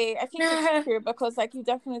 exactly. I think it's true because like you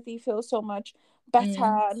definitely feel so much better,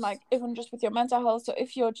 Mm. and like even just with your mental health. So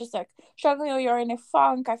if you're just like struggling or you're in a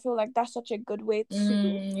funk, I feel like that's such a good way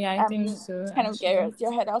to Yeah, I think so kind of get actually.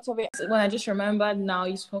 your head out of it. When I just remembered now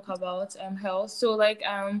you spoke about health. So like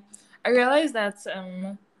I realized that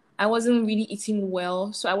I wasn't really eating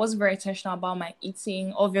well. So I wasn't very intentional about my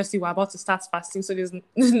eating. Obviously we're about to start fasting, so there's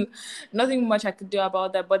nothing much I could do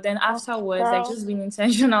about that. But then Oh, afterwards, like girl. just being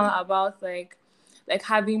intentional about like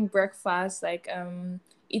having breakfast, like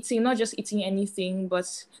eating, not just eating anything, but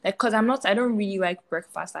like because I don't really like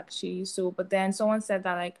breakfast actually. So but then someone said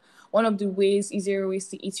that like one of the easier ways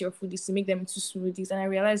to eat your food is to make them into smoothies. And I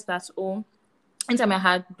realized that, oh, anytime I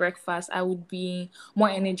had breakfast, I would be more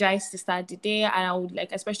energized to start the day. And I would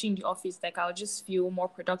like, especially in the office, like I would just feel more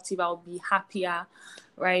productive. I would be happier,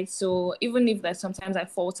 right? So even if like sometimes I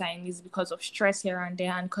falter in this because of stress here and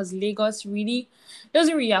there, and because Lagos really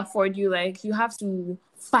doesn't really afford you, like you have to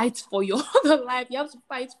fight for your other life. You have to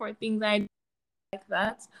fight for things like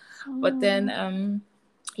that. But then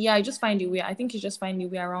yeah, I just find a way. I think you just find a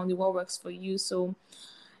way around it, what works for you. So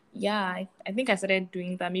yeah, I think I started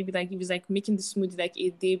doing that. Maybe like it was like making the smoothie like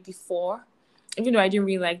a day before. Even though I didn't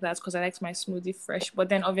really like that because I liked my smoothie fresh. But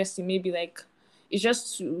then obviously maybe like it's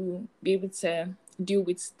just to be able to deal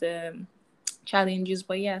with the challenges.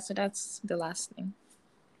 But yeah, so that's the last thing.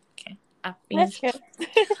 Okay. I That's finished. good.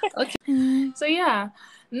 Okay. So yeah.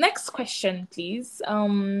 Next question, please.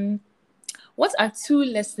 What are two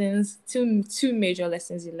major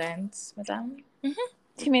lessons you learned, madam?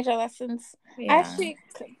 Two major lessons. I Yeah. actually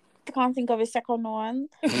can't think of a second one,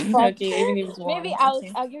 but Okay, even if it's maybe one.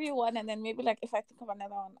 Okay. I'll give you one, and then maybe like if I think of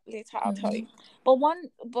another one later, I'll tell you.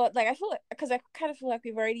 But like I feel like because I kind of feel like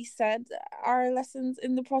we've already said our lessons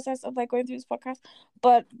in the process of like going through this podcast,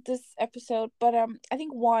 but this episode. But I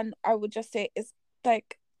think one I would just say is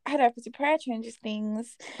like how do I put it? Prayer changes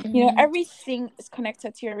things. You know, Mm-hmm. everything is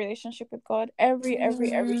connected to your relationship with God. Everything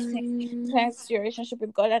connects to your relationship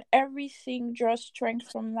with God, and everything draws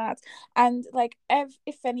strength from that. And like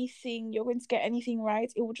if anything you're going to get anything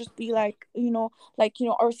right, it will just be like, you know,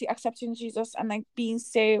 obviously accepting Jesus and like being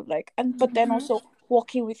saved, like, and but then also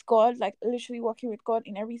walking with God, like literally walking with God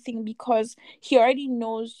in everything, because he already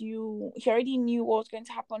knows you. He already knew what was going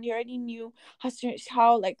to happen. He already knew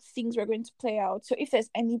how like things were going to play out. So if there's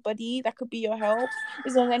anybody that could be your help,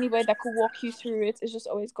 if there's anybody that could walk you through it, it's just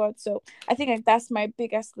always God. So I think like that's my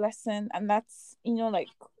biggest lesson, and that's, you know, like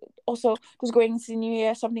also just going into the new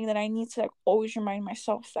year, something that I need to like always remind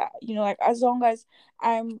myself that, you know, like as long as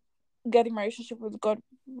I'm getting my relationship with God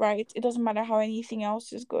right, it doesn't matter how anything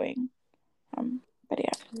else is going. But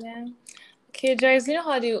yeah. Yeah. Okay, Joyce, you know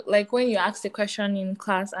how do like when you ask the question in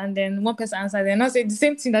class and then one person answers, they're not saying the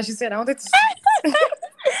same thing that she said. I wanted to say not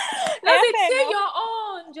Yeah, say fair say enough. your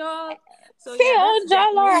own job. So Say yeah, your that's own,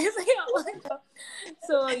 definitely Jala. say your own job.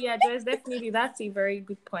 So yeah, Joyce, definitely that's a very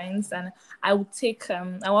good point, and I would take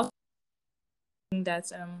I was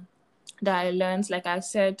that that I learned, like I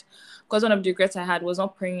said, because one of the regrets I had was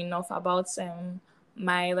not praying enough about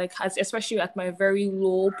my like especially at my very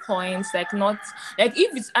low points, like not like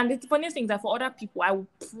if it's, and the funniest thing is that for other people I would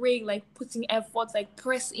pray like putting effort, like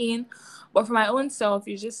press in, but for my own self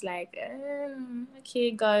it's just like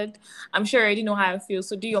okay God, I'm sure I already know how I feel,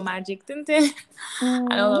 so do your magic and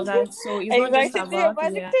all Mm. of that. So it's not just Exactly. about,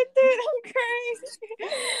 Magic yeah, tinted. I'm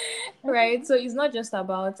crying. right, so it's not just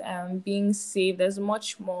about being saved. There's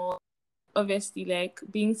much more. Obviously, like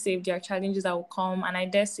being saved, there are challenges that will come, and I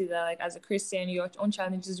dare say that like as a Christian your own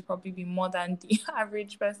challenges will probably be more than the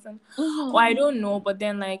average person, or I Mm-hmm. don't know, but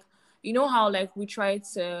then like you know how like we try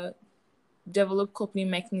to develop coping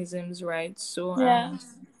mechanisms, right? So Yeah.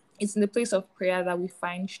 it's in the place of prayer that we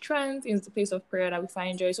find strength. It's the place of prayer that we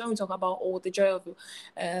find joy. So when we talk about the joy of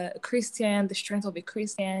a Christian, the strength of a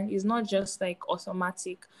Christian is not just like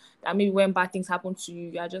automatic. I mean, when bad things happen to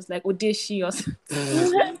you, you're just like, oh, did she or something.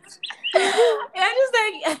 Yeah, just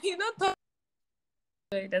like you know,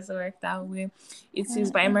 it doesn't work that way. It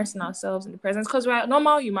is by immersing ourselves in the presence, because we're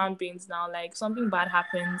normal human beings now. Like something bad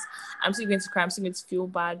happens, I'm still going to cry, I'm still going to feel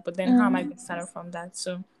bad, but then how am I Mm. going to stand up from that?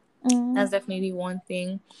 So Mm. that's definitely one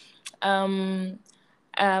thing. um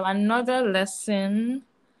Another lesson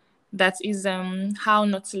that is how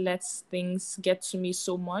not to let things get to me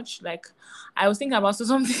so much. Like I was thinking about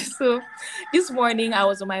something. So this morning I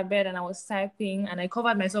was on my bed and I was typing and I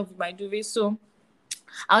covered myself with my duvet. So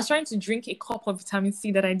I was trying to drink a cup of vitamin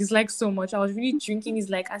C that I dislike so much. I was really drinking it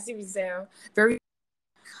like as if it's very,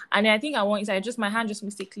 and then I think I just my hand just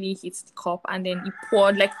mistakenly hit the cup and then it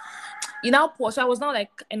poured like it now poured. So I was now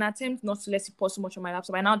like an attempt not to let it pour so much on my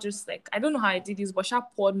laptop. I now just like I don't know how I did this, but she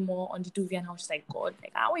poured more on the duvet and I was just like, God,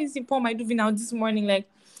 like how is it pour my duvet now this morning? Like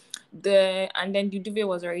and then the duvet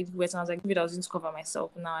was already wet and I was like, I was going to cover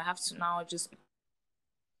myself. Now I have to now just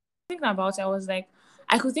thinking about it, I was like,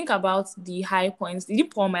 I could think about the high points. Did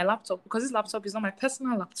it pour on my laptop? Because this laptop is not my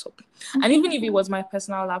personal laptop. And even if it was my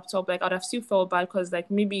personal laptop, like I'd have still felt bad because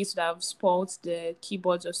like maybe it would have spoiled the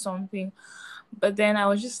keyboards or something. But then I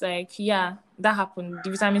was just like, yeah, that happened. The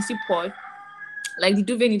vitamin C poured. Like the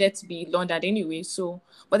duvet needed to be laundered anyway. So,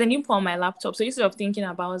 but then you pour on my laptop. So instead of thinking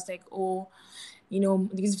about, I was like, oh,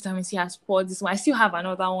 this vitamin C has poured this one. I still have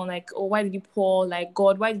another one. Like, oh, why did you pour? Like,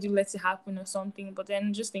 God, why did you let it happen or something? But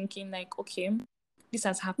then just thinking, like, okay, this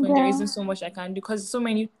has happened. There Yeah. isn't so much I can do because so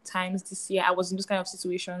many times this year I was in those kind of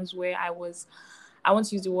situations where I want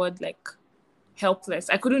to use the word like helpless.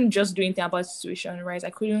 I couldn't just do anything about the situation, right? I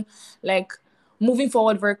couldn't like moving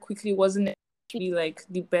forward very quickly wasn't really like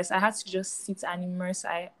the best. I had to just sit and immerse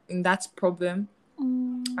in that problem,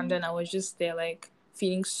 and Mm. then I was just there like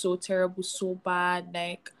feeling so terrible, so bad,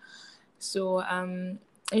 like so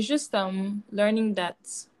it's just learning that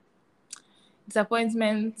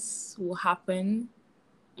disappointments will happen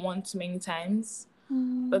one too many times.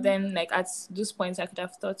 But Mm. then like at those points I could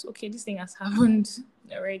have thought, okay, this thing has happened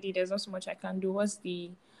already, there's not so much I can do.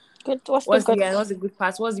 Good. What's the good? What's the good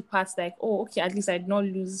part? What's the part like, oh okay, at least I did not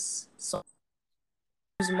lose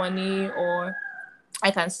money, or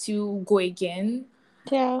I can still go again.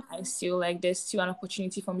 Yeah. I still like there's still an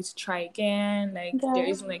opportunity for me to try again. Like there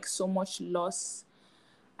Yeah. isn't like so much loss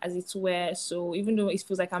as it were. So even though it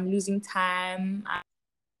feels like I'm losing time,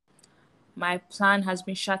 my plan has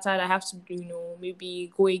been shattered. I have to,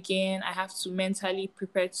 maybe go again. I have to mentally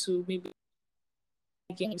prepare to maybe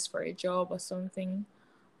again for a job or something.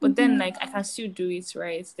 But then Mm-hmm. like I can still do it,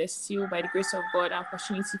 right? There's still by the grace of God an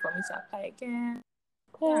opportunity for me to apply again.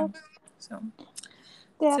 Yeah. Yeah. So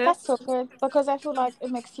Yeah, that's that's so it. good because I feel like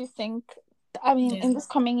it makes you think. I mean, Yeah. in this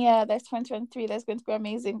coming year, there's 2023, there's going to be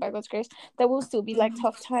amazing by God's grace. There will still be like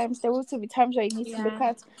tough times. There will still be times where you need to look Yeah.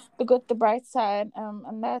 at the good, the bright side.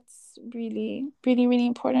 And that's really, really, really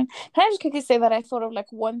important. Can I just quickly say that I thought of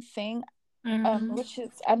like one thing? Mm-hmm. which is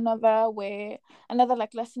another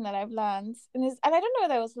like lesson that I've learned. And I don't know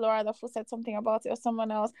whether it was Laura that said something about it or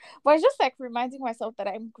someone else, but it's just like reminding myself that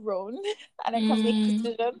I'm grown and I can make Mm,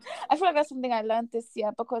 decisions. I feel like that's something I learned this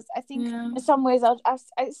year, because I think yeah. in some ways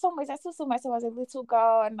in some ways I still saw myself as a little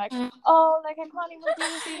girl, and like, oh, like I can't even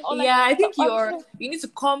do this thing, or like, Yeah, I so think I'm so, you need to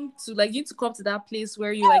come to like you need to come to that place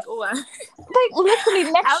where you're like, oh, like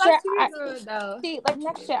literally next I'm year actually good now. see, like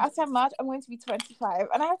next year after March, I'm going to be 25,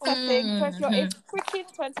 and I have to think, so if you're a Mm-hmm.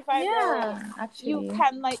 freaking 25-year-old, Yeah, you actually.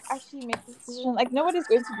 can like actually make this decision. Like nobody's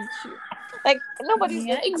going to beat you. Like nobody's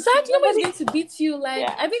Yeah, going to beat you. exactly. Nobody's Nobody. going to beat you. Like,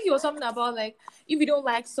 Yeah, I think it was something about like, if you don't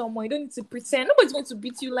like someone, you don't need to pretend. Nobody's going to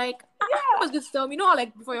beat you. Like, yeah, nobody's going to tell me. You know how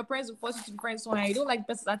like before your parents will force you to be friends with someone, and you don't like the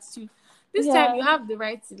person's attitude. This time you yeah, have the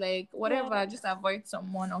right to like yeah, whatever, just avoid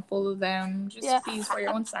someone or follow them. yeah. Just please for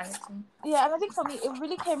your own sanity. Yeah, and I think for me it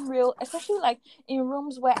really came real, especially like in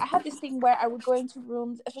rooms where I had this thing where I would go into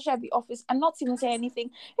rooms, especially at the office, and not even say anything,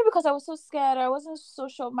 maybe because I was so scared or I wasn't so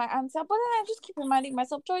sure of my answer. But then I just keep reminding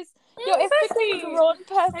myself, Joyce, you're a freaking Exactly. grown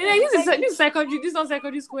And like, person. Like this is psychology. This is not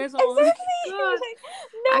psychology square. Someone. exactly. God, Like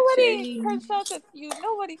nobody actually. can shout at you.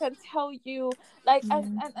 Nobody can tell you. Like Yeah.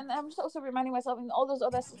 and I'm just also reminding myself in all those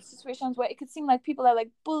other situations where it could seem like people are like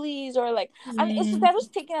bullies or like, and it's just Mm. they're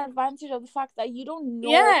just taking advantage of the fact that you don't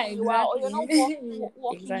know Yeah, who you are, or you're exactly. not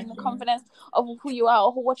walking in the Exactly. confidence of who you are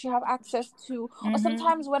or what you have access to. Or Mm-hmm.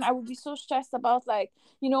 sometimes when I would be so stressed about like,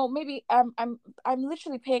 maybe I'm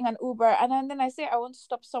literally paying an Uber, and then I say I want to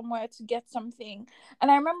stop somewhere to get something.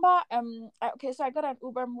 And I remember, okay, so I got an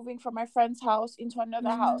Uber moving from my friend's house into another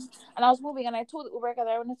house, and I was moving, and I told the Uber that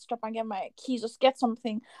I wanted to stop and get my keys, just get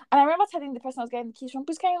something. And I remember telling the person I was getting the keys from,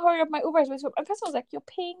 please can you hurry up? My Uber is waiting. And the person was like, you're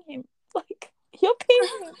paying him, like you're paying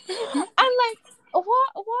him, and like.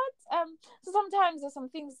 So sometimes there's some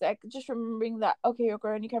things like just remembering that, okay, you're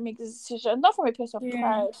grown, you can make this decision, not from a place of Yeah.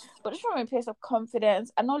 pride, but just from a place of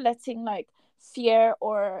confidence, and not letting like fear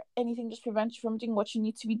or anything just prevent you from doing what you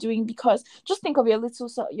need to be doing. Because just think of your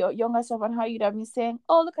younger self and how you'd have been saying,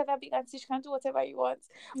 oh, look at that big auntie, she can do whatever you want.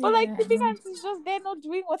 But like Yeah. the big auntie's just there not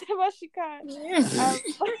doing whatever she can. Yeah. um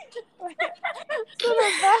so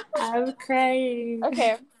there's that. I'm crying.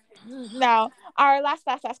 Okay, now our last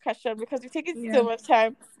question, because we've taken Yeah. so much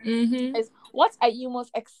time, Mm-hmm. is what are you most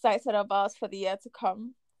excited about for the year to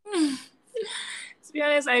come? To be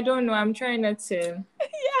honest, I don't know. I'm trying not to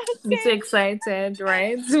Yeah, be too same. excited,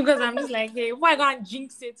 right? Because I'm just like, hey, why can't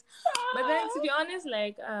jinx it? But then to be honest,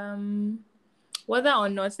 like, whether or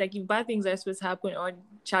not like if bad things are supposed to happen or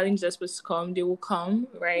challenges are supposed to come, they will come,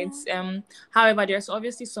 right? However, there's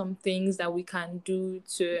obviously some things that we can do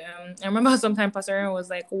to I remember sometime Pastor Aaron was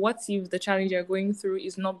like, what if the challenge you're going through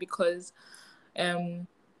is not because um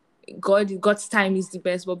God's time is the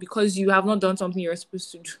best, but because you have not done something you're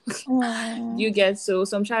supposed to do. Mm. You get, so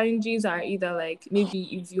some challenges are either like maybe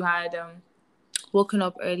if you had woken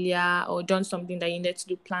up earlier or done something that you needed to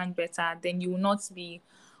do, plan better, then you will not be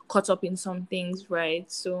caught up in some things, right?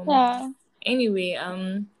 So Yeah. anyway,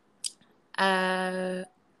 uh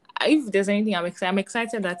if there's anything I'm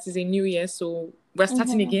excited that it's a new year, so we're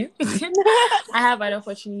starting Mm-hmm. again. I have an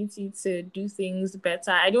opportunity to do things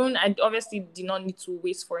better. I obviously did not need to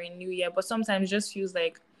wait for a new year, but sometimes it just feels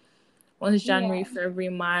like once January, Yeah. February,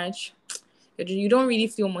 March, you don't really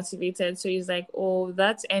feel motivated. So it's like, oh,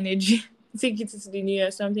 that energy, take it into the new year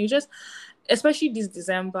or something. Just especially this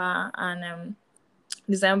December and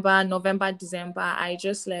December, November, December, I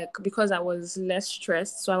just like, because I was less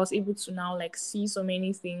stressed, so I was able to now like see so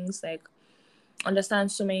many things, like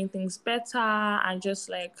understand so many things better, and just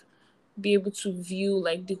like be able to view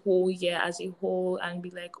like the whole year as a whole and be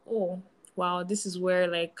like, oh wow, this is where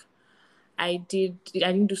like I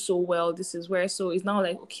didn't do so well. This is where, so it's now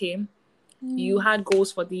like, okay, you Mm. had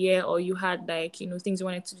goals for the year, or you had like, things you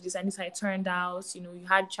wanted to do, this and this how it turned out, you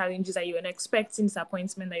had challenges that you weren't expecting,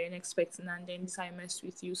 disappointment that you weren't expecting, and then this how it messed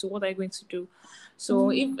with you. So what are you going to do? So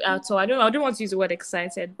if Mm. so I don't want to use the word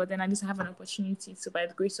excited, but then I just have an opportunity to, by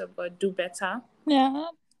the grace of God, do better. Yeah.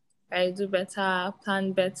 I do better,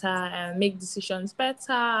 plan better, and make decisions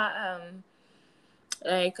better.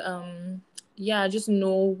 Like yeah, just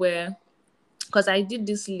know where, because I did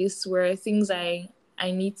this list where things I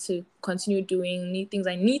need to continue doing, need things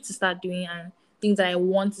I need to start doing, and things that I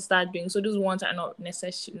want to start doing. So those ones are not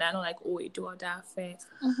necessary. They're not like, oh, we do all that fair.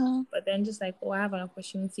 Mm-hmm. But then just like, oh, I have an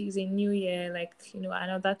opportunity. It's a new year, like,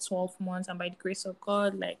 another 12 months, and by the grace of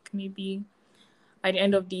God, like maybe by the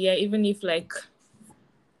end of the year, even if like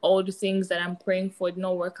all the things that I'm praying for did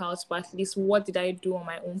not work out, but at least what did I do on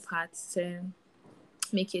my own part to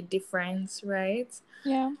make a difference, right?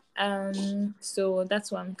 Yeah. So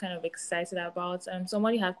that's what I'm kind of excited about.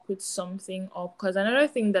 Somebody had put something up, because another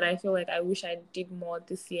thing that I feel like I wish I did more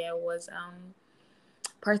this year was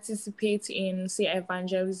participate in, say,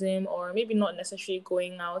 evangelism, or maybe not necessarily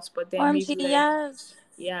going out, but then OMG, maybe like, yes.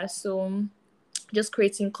 yeah, so just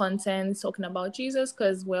creating content talking about Jesus,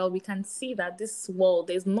 because, well, we can see that this world,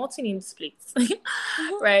 there's nothing in this place.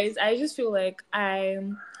 Mhm. Right? I just feel like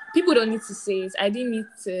people don't need to say it. I didn't need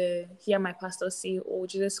to hear my pastor say, oh,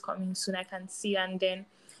 Jesus is coming soon, I can see. And then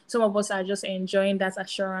some of us are just enjoying that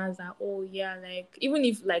assurance that, oh yeah, like, even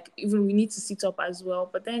if, like, even we need to sit up as well,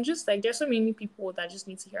 but then just like, there's so many people that just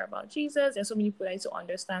need to hear about Jesus. There's so many people that need to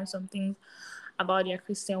understand some things about their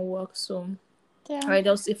Christian work. So, Yeah. right,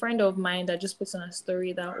 there was a friend of mine that just put on a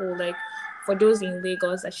story that, oh, like, for those in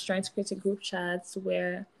Lagos, that she's trying to create a group chat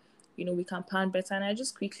where, we can plan better. And I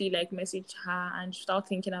just quickly like messaged her and start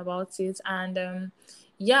thinking about it. And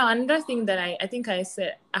yeah, another thing that I think I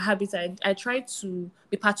said, a habit, I try to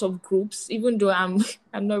be part of groups, even though I'm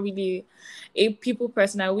I'm not really a people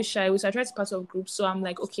person. I wish I was. I try to be part of groups. So I'm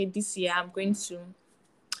like, okay, this year I'm going to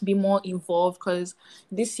be more involved, because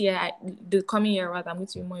this year, the coming year rather, I'm going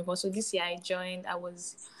to be more involved. So this year I joined, I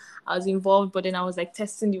was involved, but then I was like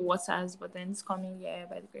testing the waters. But then this coming year,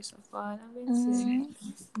 by the grace of God, I'm going to Mm-hmm.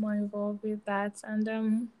 be more involved with that.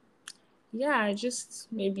 And yeah, just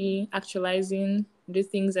maybe actualizing the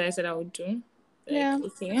things that I said I would do, like, Yeah.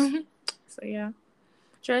 okay. So yeah,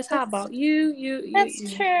 Joyce, how That's about you? that's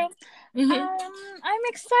true. Mhm. I'm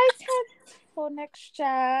excited for next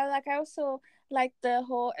year. Like I also like the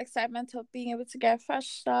whole excitement of being able to get a fresh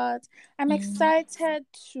start. I'm Mm. excited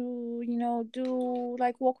to, do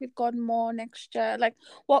like walk with God more next year. Like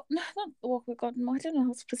walk not walk with God more. I don't know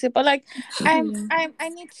how to put it, but like I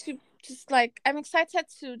need to just like I'm excited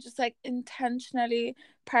to just like intentionally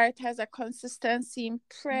prioritize like consistency in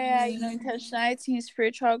prayer, intentionality in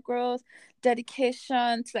spiritual growth,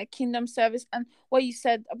 dedication to like kingdom service. And what you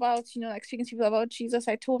said about like speaking to people about Jesus,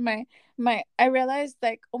 I told my I realized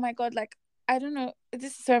like, oh my god, like I don't know,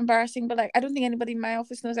 this is so embarrassing, but like I don't think anybody in my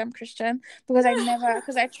office knows I'm Christian, because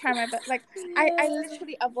I try my best. Like I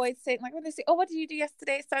literally avoid saying, like, when they say, oh, what did you do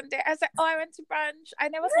yesterday Sunday, I was like, oh, I went to brunch. I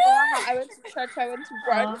never talk about how I went to church or I went to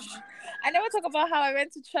Aw. brunch. I never talk about how I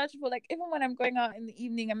went to church. But like even when I'm going out in the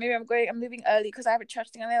evening and maybe I'm leaving early because I have a church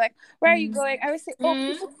thing, and they're like, where are you Mm. going? I always say, oh,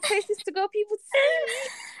 Mm. places to go, people to see me.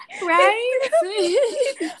 Places to Right? go,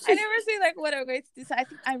 people to see. I never say like what I'm going to do. So I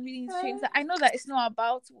think I really need to change that. I know that it's not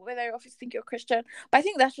about whether your office think you're Christian, but I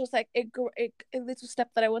think that's just like a little step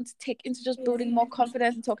that I want to take into just building more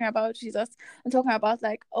confidence and talking about Jesus and talking about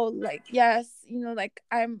like, oh, like, yes, like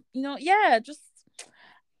I'm, yeah, just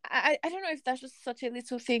I don't know if that's just such a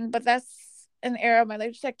little thing, but that's an area of my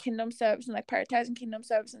life, just like kingdom service and like prioritizing kingdom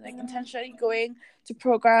service and like intentionally going to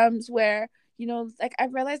programs where, like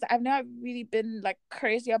I've realized that I've never really been like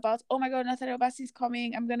crazy about, oh my god, Nathaniel Bassey's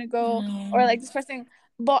coming, I'm gonna go, or like this person.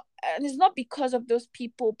 But and it's not because of those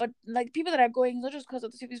people, but like people that are going, it's not just because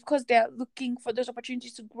of those people, it's because they're looking for those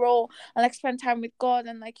opportunities to grow and like spend time with God,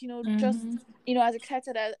 and like just Mm-hmm. as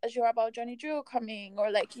excited as you're about Johnny Drew coming,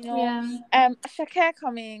 or like Yeah. Shakir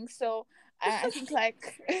coming. So I think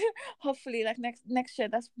like hopefully like next year,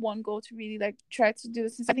 that's one goal, to really like try to do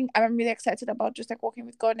this. Since I think I'm really excited about just like walking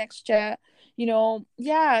with God next year.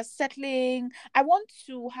 Yeah, settling. I want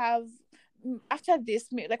to have, after this,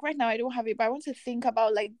 like right now I don't have it, but I want to think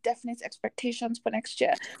about like definite expectations for next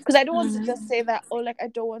year, because I don't want to just say that, oh, like I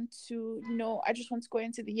don't want to, I just want to go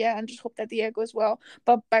into the year and just hope that the year goes well.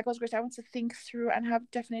 But by God's grace, I want to think through and have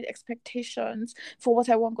definite expectations for what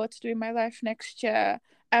I want God to do in my life next year.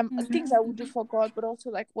 Things I will do for God, but also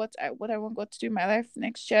like what I want God to do in my life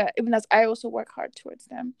next year, even as I also work hard towards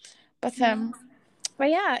them. But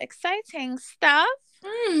yeah, exciting stuff.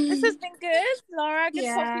 This has Mm. been good, Laura. Good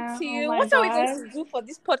talking Yeah. to Oh you. my What are we going god. to do for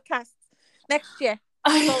this podcast next year,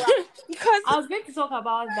 Laura? Because I was going to talk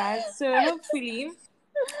about that. So hopefully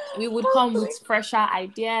we would come with fresher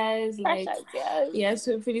ideas, fresh like, ideas. yes,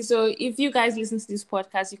 hopefully. So if you guys listen to this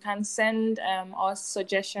podcast, you can send us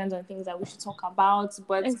suggestions on things that we should talk about.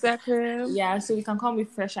 But Exactly. yeah, so we can come with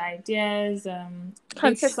fresh ideas.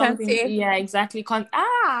 It's something, Consistency. yeah, exactly.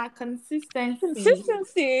 Consistency.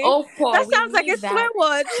 Consistency. Oh, That Paul, we sounds like a need swear that.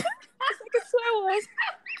 word. It's like a swear word.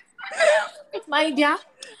 My dear,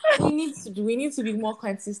 we need to be more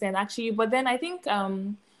consistent, actually. But then I think there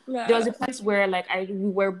was Yeah. a point where like we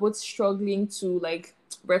were both struggling to like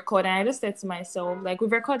record, and I just said to myself, like,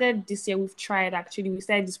 we've recorded this year, we've tried, actually, we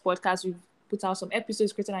started this podcast, we've put out some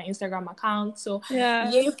episodes, created an Instagram account, so Yeah.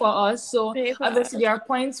 yay for us. So Pay for obviously us. there are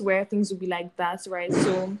points where things will be like that, right?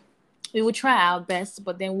 So we will try our best,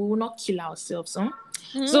 but then we will not kill ourselves, huh?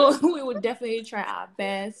 Mm-hmm. So we would definitely try our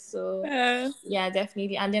best. So Yeah. yeah,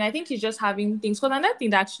 definitely. And then I think it's just having things, because another thing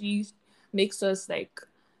that actually makes us like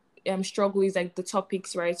struggle is like the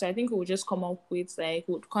topics, right? So I think we'll just come up with like,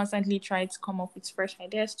 we'll constantly try to come up with fresh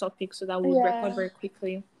ideas, topics, so that we'll record Yeah. very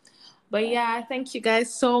quickly. But yeah, thank you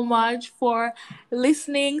guys so much for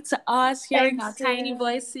listening to us, hearing Thank our tiny you.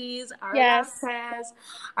 voices, our Yes. laughs,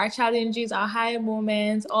 our challenges, our high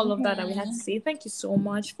moments, all of that we had to Mm-hmm. say. Thank you so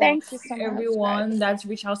much for Thank you so much, everyone guys. that's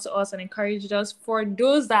reached out to us and encouraged us. For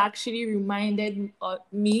those that actually reminded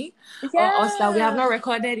me or us that we have Yeah. not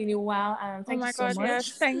recorded in a while, Oh thank you my so God, much. yes.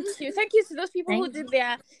 Thank you. Thank you to those people who Thank did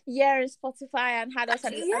their year in Spotify and had us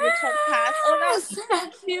at the podcast. Oh, that was yes.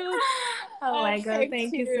 so cute. Oh my god, Thank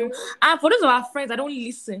thank you so. you. And for those of our friends that don't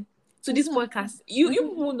listen to this Mm-hmm. podcast, you Mm-hmm.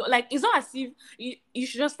 people know, like, it's not as if you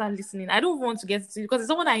should just start listening. I don't want to get to, because it's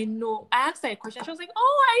someone I know. I asked her a question. She was like,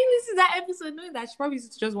 "Oh, I listened to that episode," knowing that she probably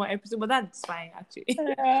listened to just one episode, but that's fine actually.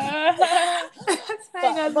 Yeah. That's fine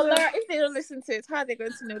but as but well. Laura, if they don't listen to it, how are they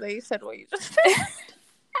going to know that you said what you just said?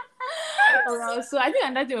 Oh, wow. So I think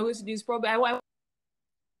another thing we're going to do is probably I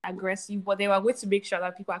aggressive, but they were going to make sure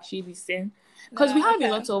that people actually listen, because we No, have a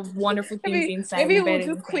okay. lot of wonderful things Maybe inside maybe we'll embedded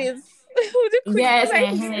do inside. quiz. We'll do quiz. Yes, Like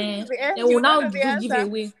if you listen to the end, then we'll you now know the do answer.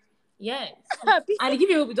 giveaway. Yes. Happy. And the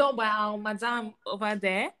giveaway will be done by our madam over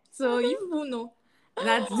there. So you people know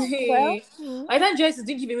that Well, day. By the time Joyce is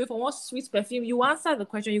doing giveaway for one sweet perfume, you answer the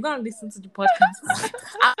question, you're gonna listen to the podcast.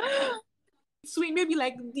 Sweet, maybe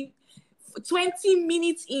like the 20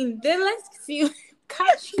 minutes in. Then let's see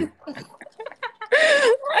catch you.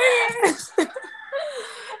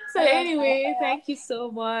 So anyway, thank you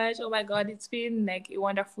so much. Oh my god, it's been like a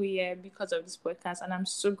wonderful year because of this podcast, and I'm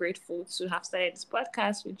so grateful to have started this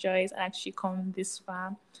podcast with Joyce and actually come this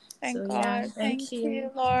far. Thank So yeah, God. thank Thank you.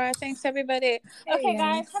 you, Laura. Thanks everybody. Okay, Yeah.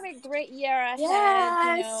 guys, have a great year ahead.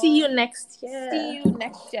 Yeah. See you next See year. you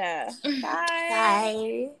next year. Bye.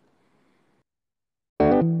 Bye.